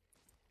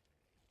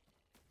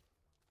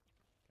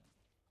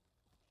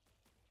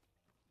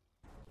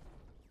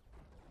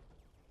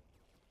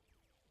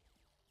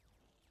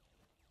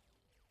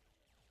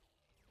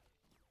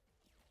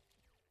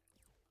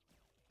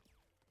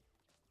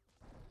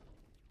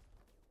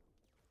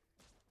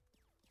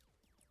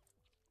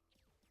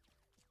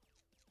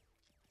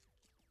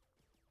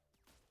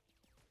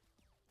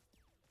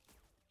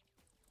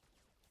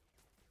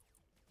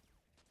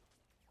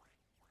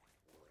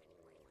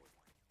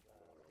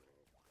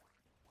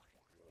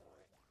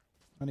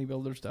 Many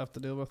builders to have to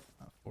deal with?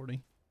 40.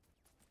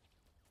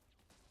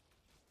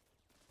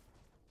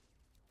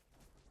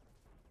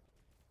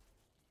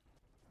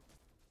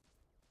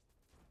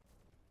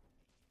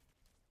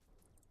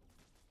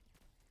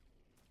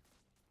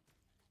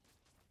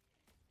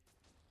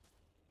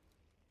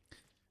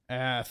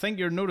 I think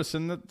you're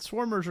noticing that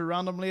swarmers are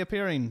randomly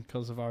appearing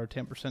because of our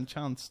 10%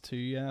 chance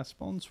to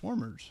spawn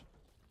swarmers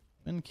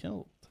when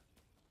killed.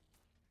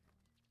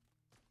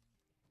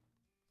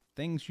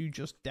 Things you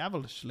just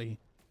devilishly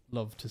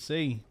love to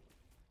see.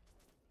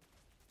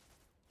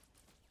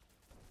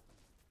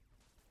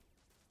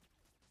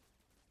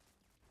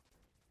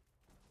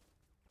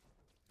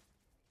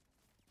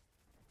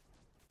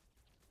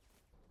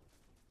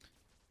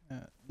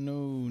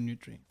 No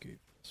nutrient goop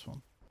for this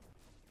one.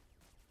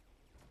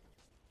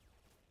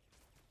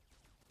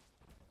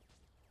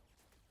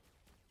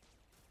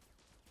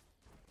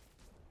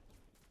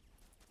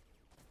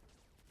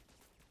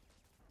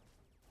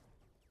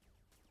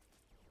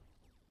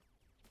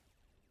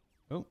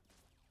 Oh.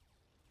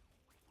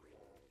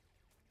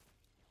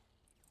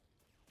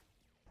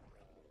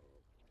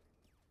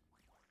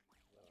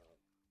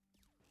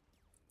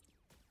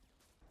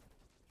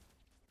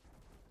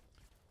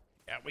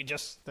 Yeah, we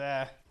just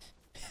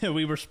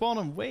we were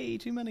spawning way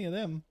too many of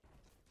them.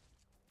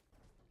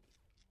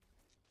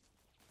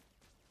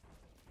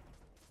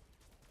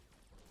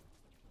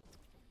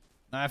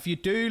 Now, if you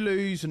do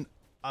lose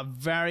a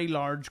very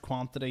large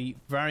quantity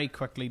very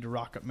quickly to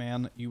rocket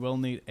men, you will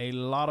need a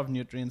lot of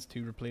nutrients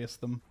to replace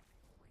them.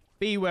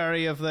 Be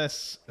wary of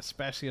this,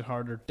 especially at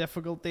harder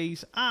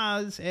difficulties,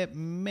 as it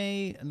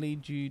may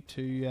lead you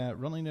to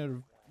running out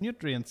of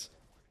nutrients.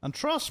 And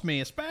trust me,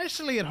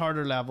 especially at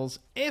harder levels,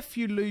 if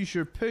you lose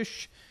your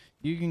push,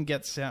 you can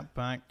get set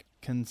back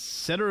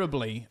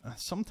considerably.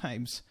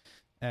 Sometimes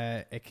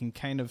it can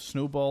kind of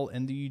snowball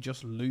into you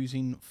just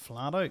losing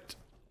flat out.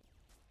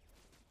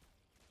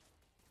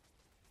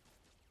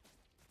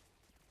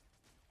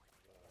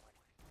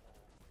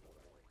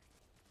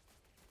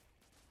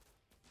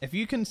 If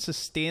you can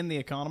sustain the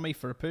economy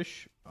for a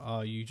push,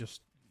 you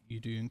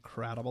do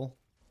incredible.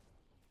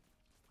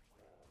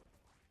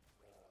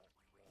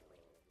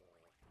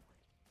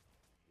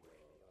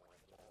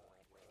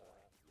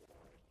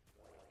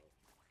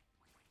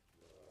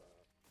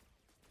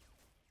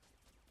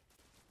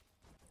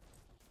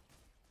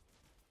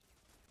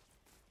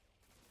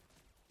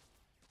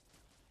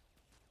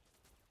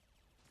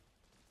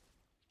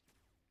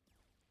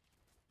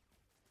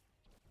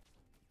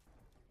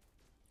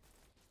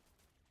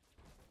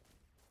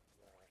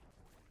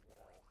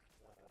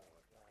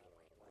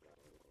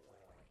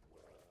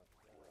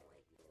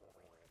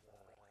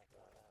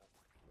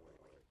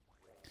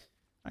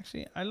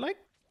 Actually, I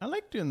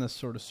like doing this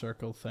sort of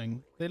circle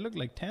thing. They look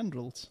like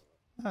tendrils.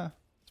 Ah,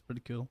 it's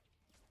pretty cool.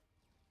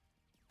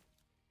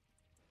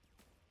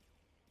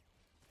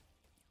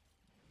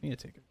 I need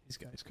to take it. These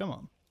guys, come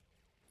on.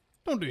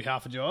 Don't do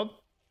half a job.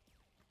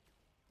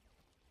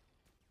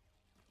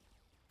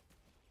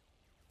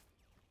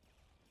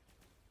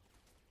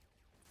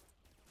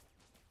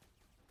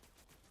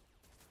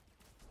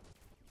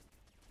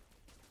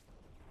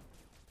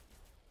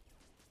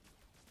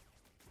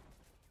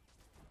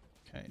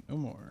 Okay, no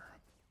more.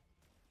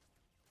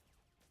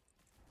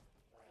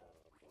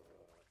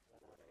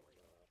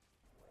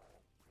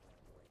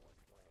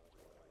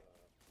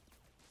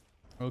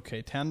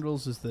 Okay,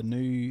 tendrils is the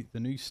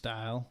new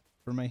style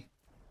for me.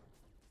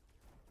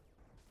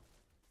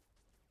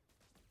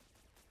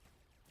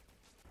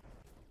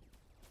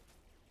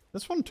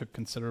 This one took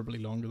considerably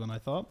longer than I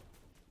thought.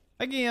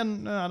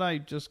 Again, had I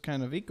just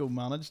kind of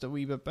eco-managed a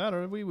wee bit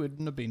better, we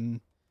wouldn't have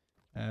been...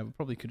 we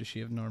probably could have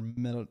shaved another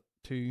minute,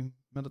 2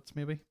 minutes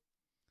maybe.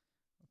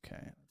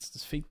 Okay, let's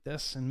defeat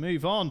this and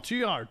move on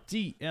to our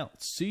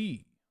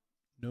DLC.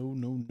 No,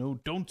 no, no,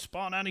 don't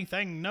spawn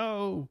anything,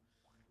 no!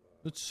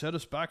 Let's set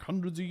us back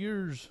hundreds of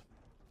years.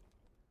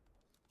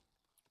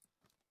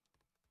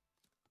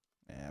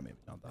 Maybe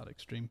not that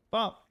extreme,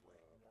 but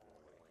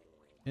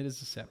it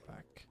is a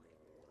setback,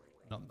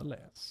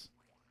 nonetheless.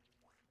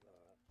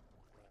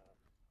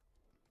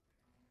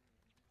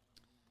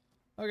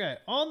 Okay,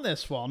 on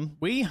this one,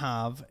 we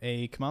have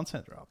a command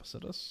center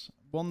opposite us,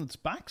 one that's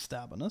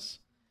backstabbing us,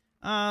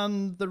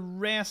 and the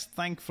rest,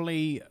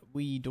 thankfully,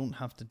 we don't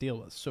have to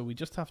deal with. So we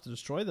just have to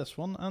destroy this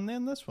one and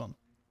then this one.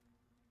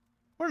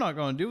 We're not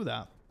going to do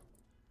that.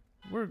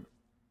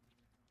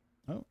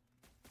 Oh.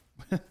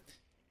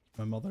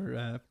 My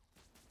mother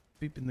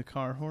beeping the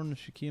car horn as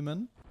she came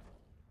in.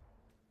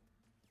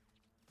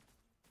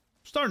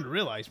 Starting to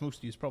realise most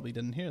of you probably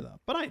didn't hear that,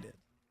 but I did.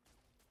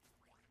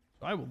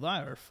 So I will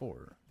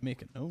therefore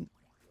make it known.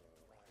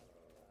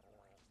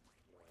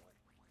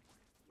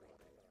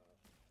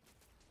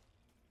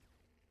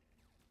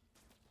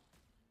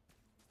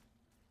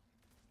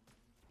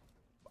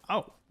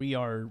 Oh, we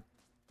are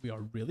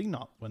really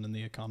not winning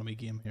the economy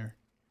game here.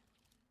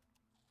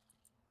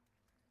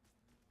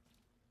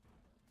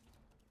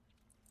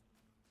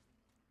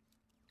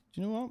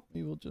 Do you know what?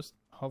 We will just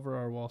hover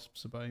our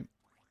wasps about.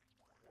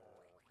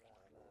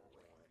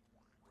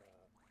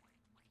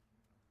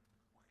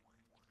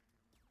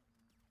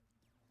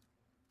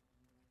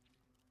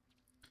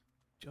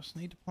 Just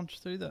need to punch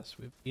through this.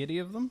 We have 80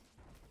 of them.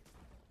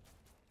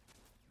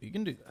 We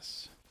can do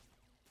this.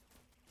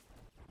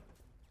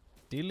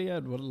 Ideally, I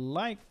would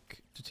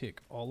like to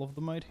take all of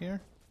them out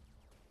here.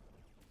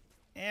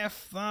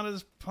 If that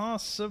is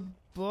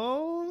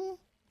possible.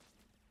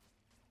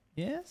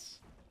 Yes?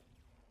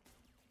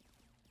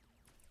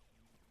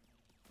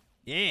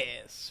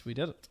 Yes, we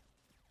did it.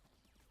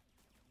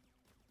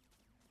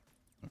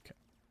 Okay.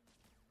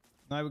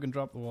 Now we can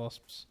drop the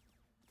wasps.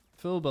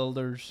 Full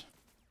builders.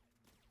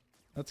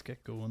 Let's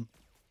get going.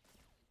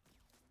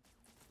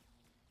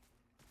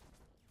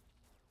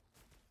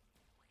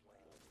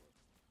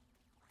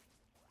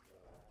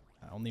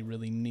 I only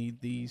really need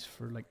these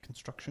for like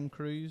construction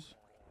crews.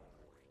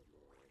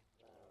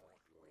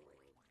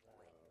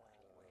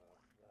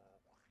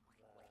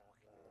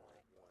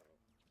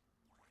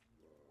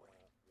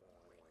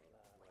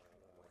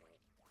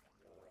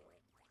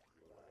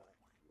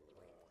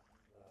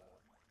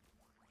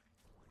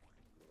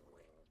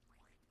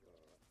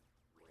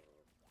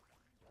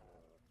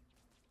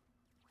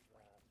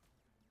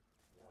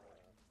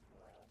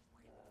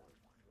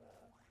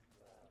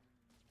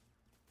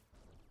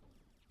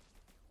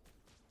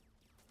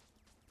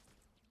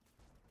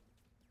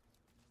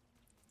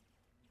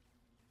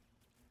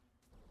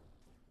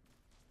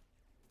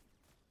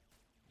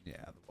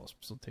 Yeah, the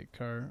wasps will take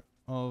care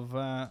of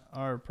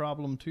our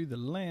problem to the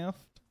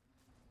left.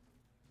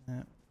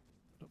 Up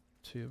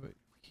to about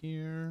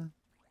here.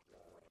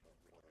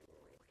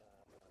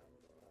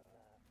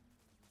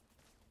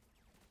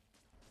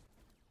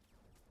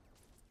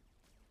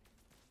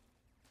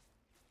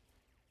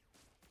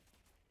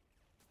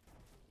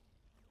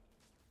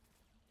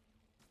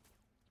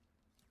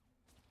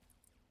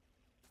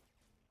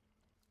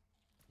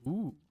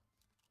 Ooh.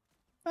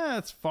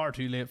 It's far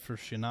too late for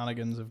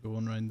shenanigans of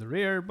going around the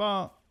rear,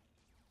 but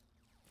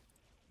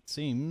it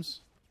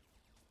seems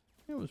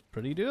it was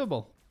pretty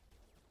doable.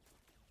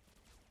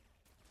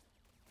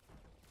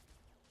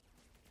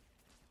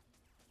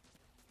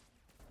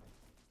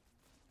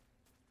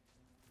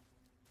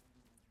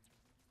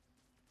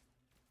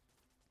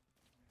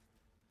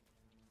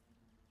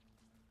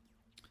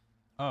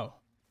 Oh.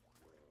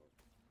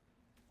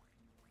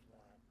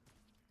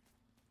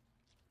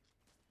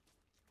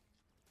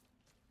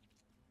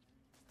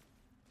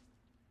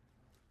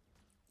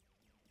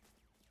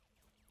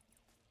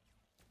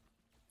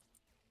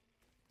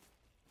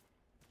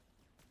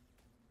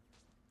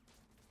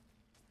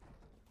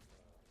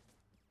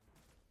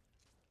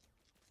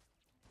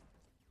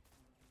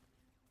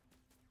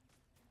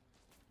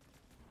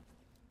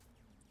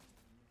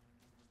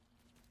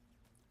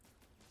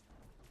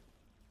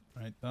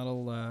 Right,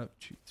 that'll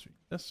shoot through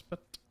this bit.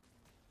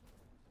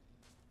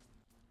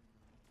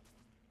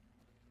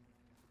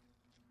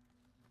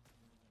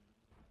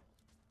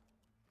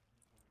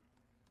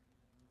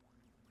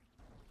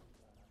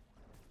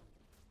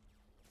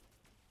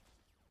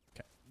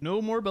 Okay,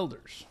 no more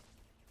builders.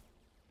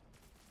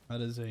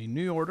 That is a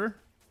new order.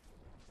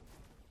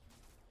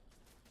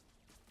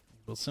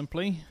 We'll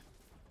simply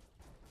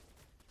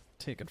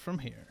take it from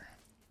here.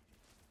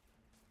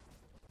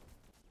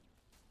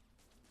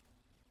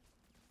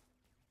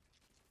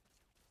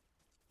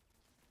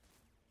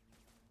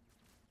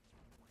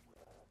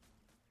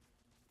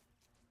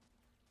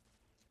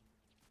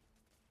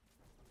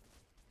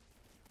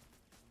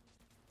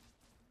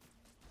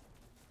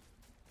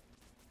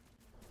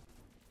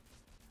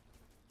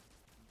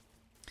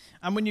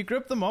 And when you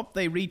group them up,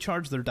 they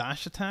recharge their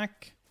dash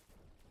attack.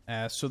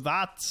 So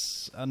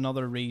that's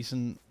another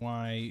reason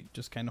why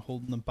just kind of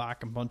holding them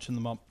back and bunching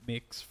them up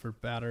makes for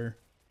better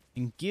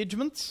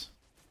engagements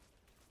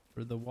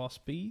for the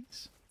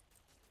waspies.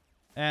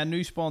 And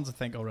new spawns, I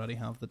think, already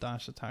have the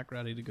dash attack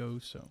ready to go,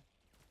 so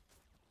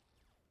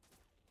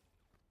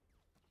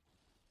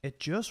it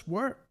just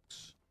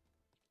works.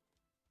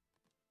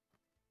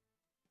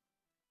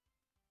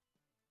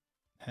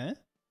 Huh?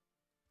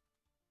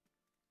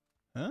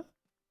 Huh?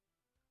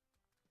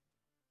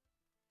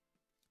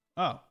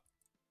 Oh.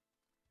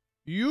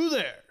 You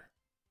there.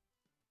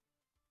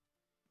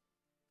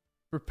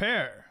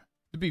 Prepare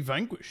to be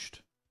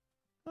vanquished.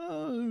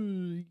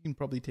 You can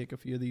probably take a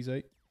few of these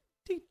out.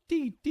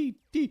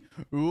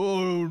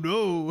 Oh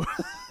no.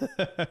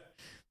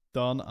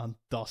 Done and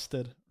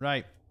dusted.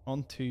 Right,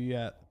 on to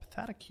the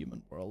pathetic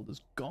human world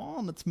is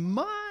gone. It's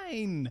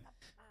mine.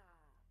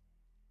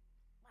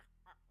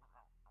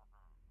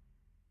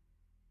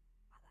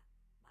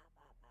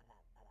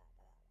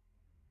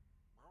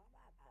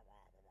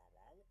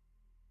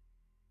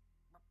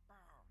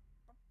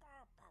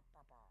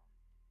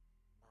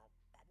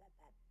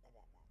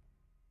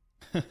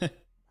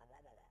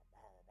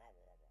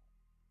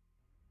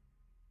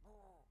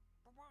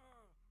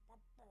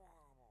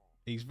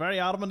 He's very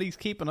adamant he's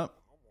keeping it.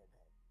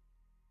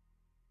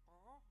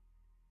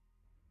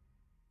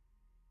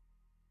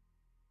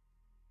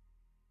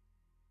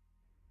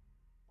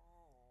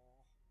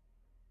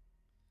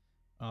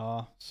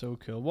 Ah, so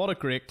cool. What a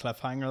great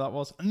cliffhanger that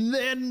was. And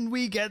then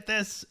we get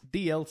this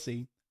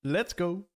DLC. Let's go.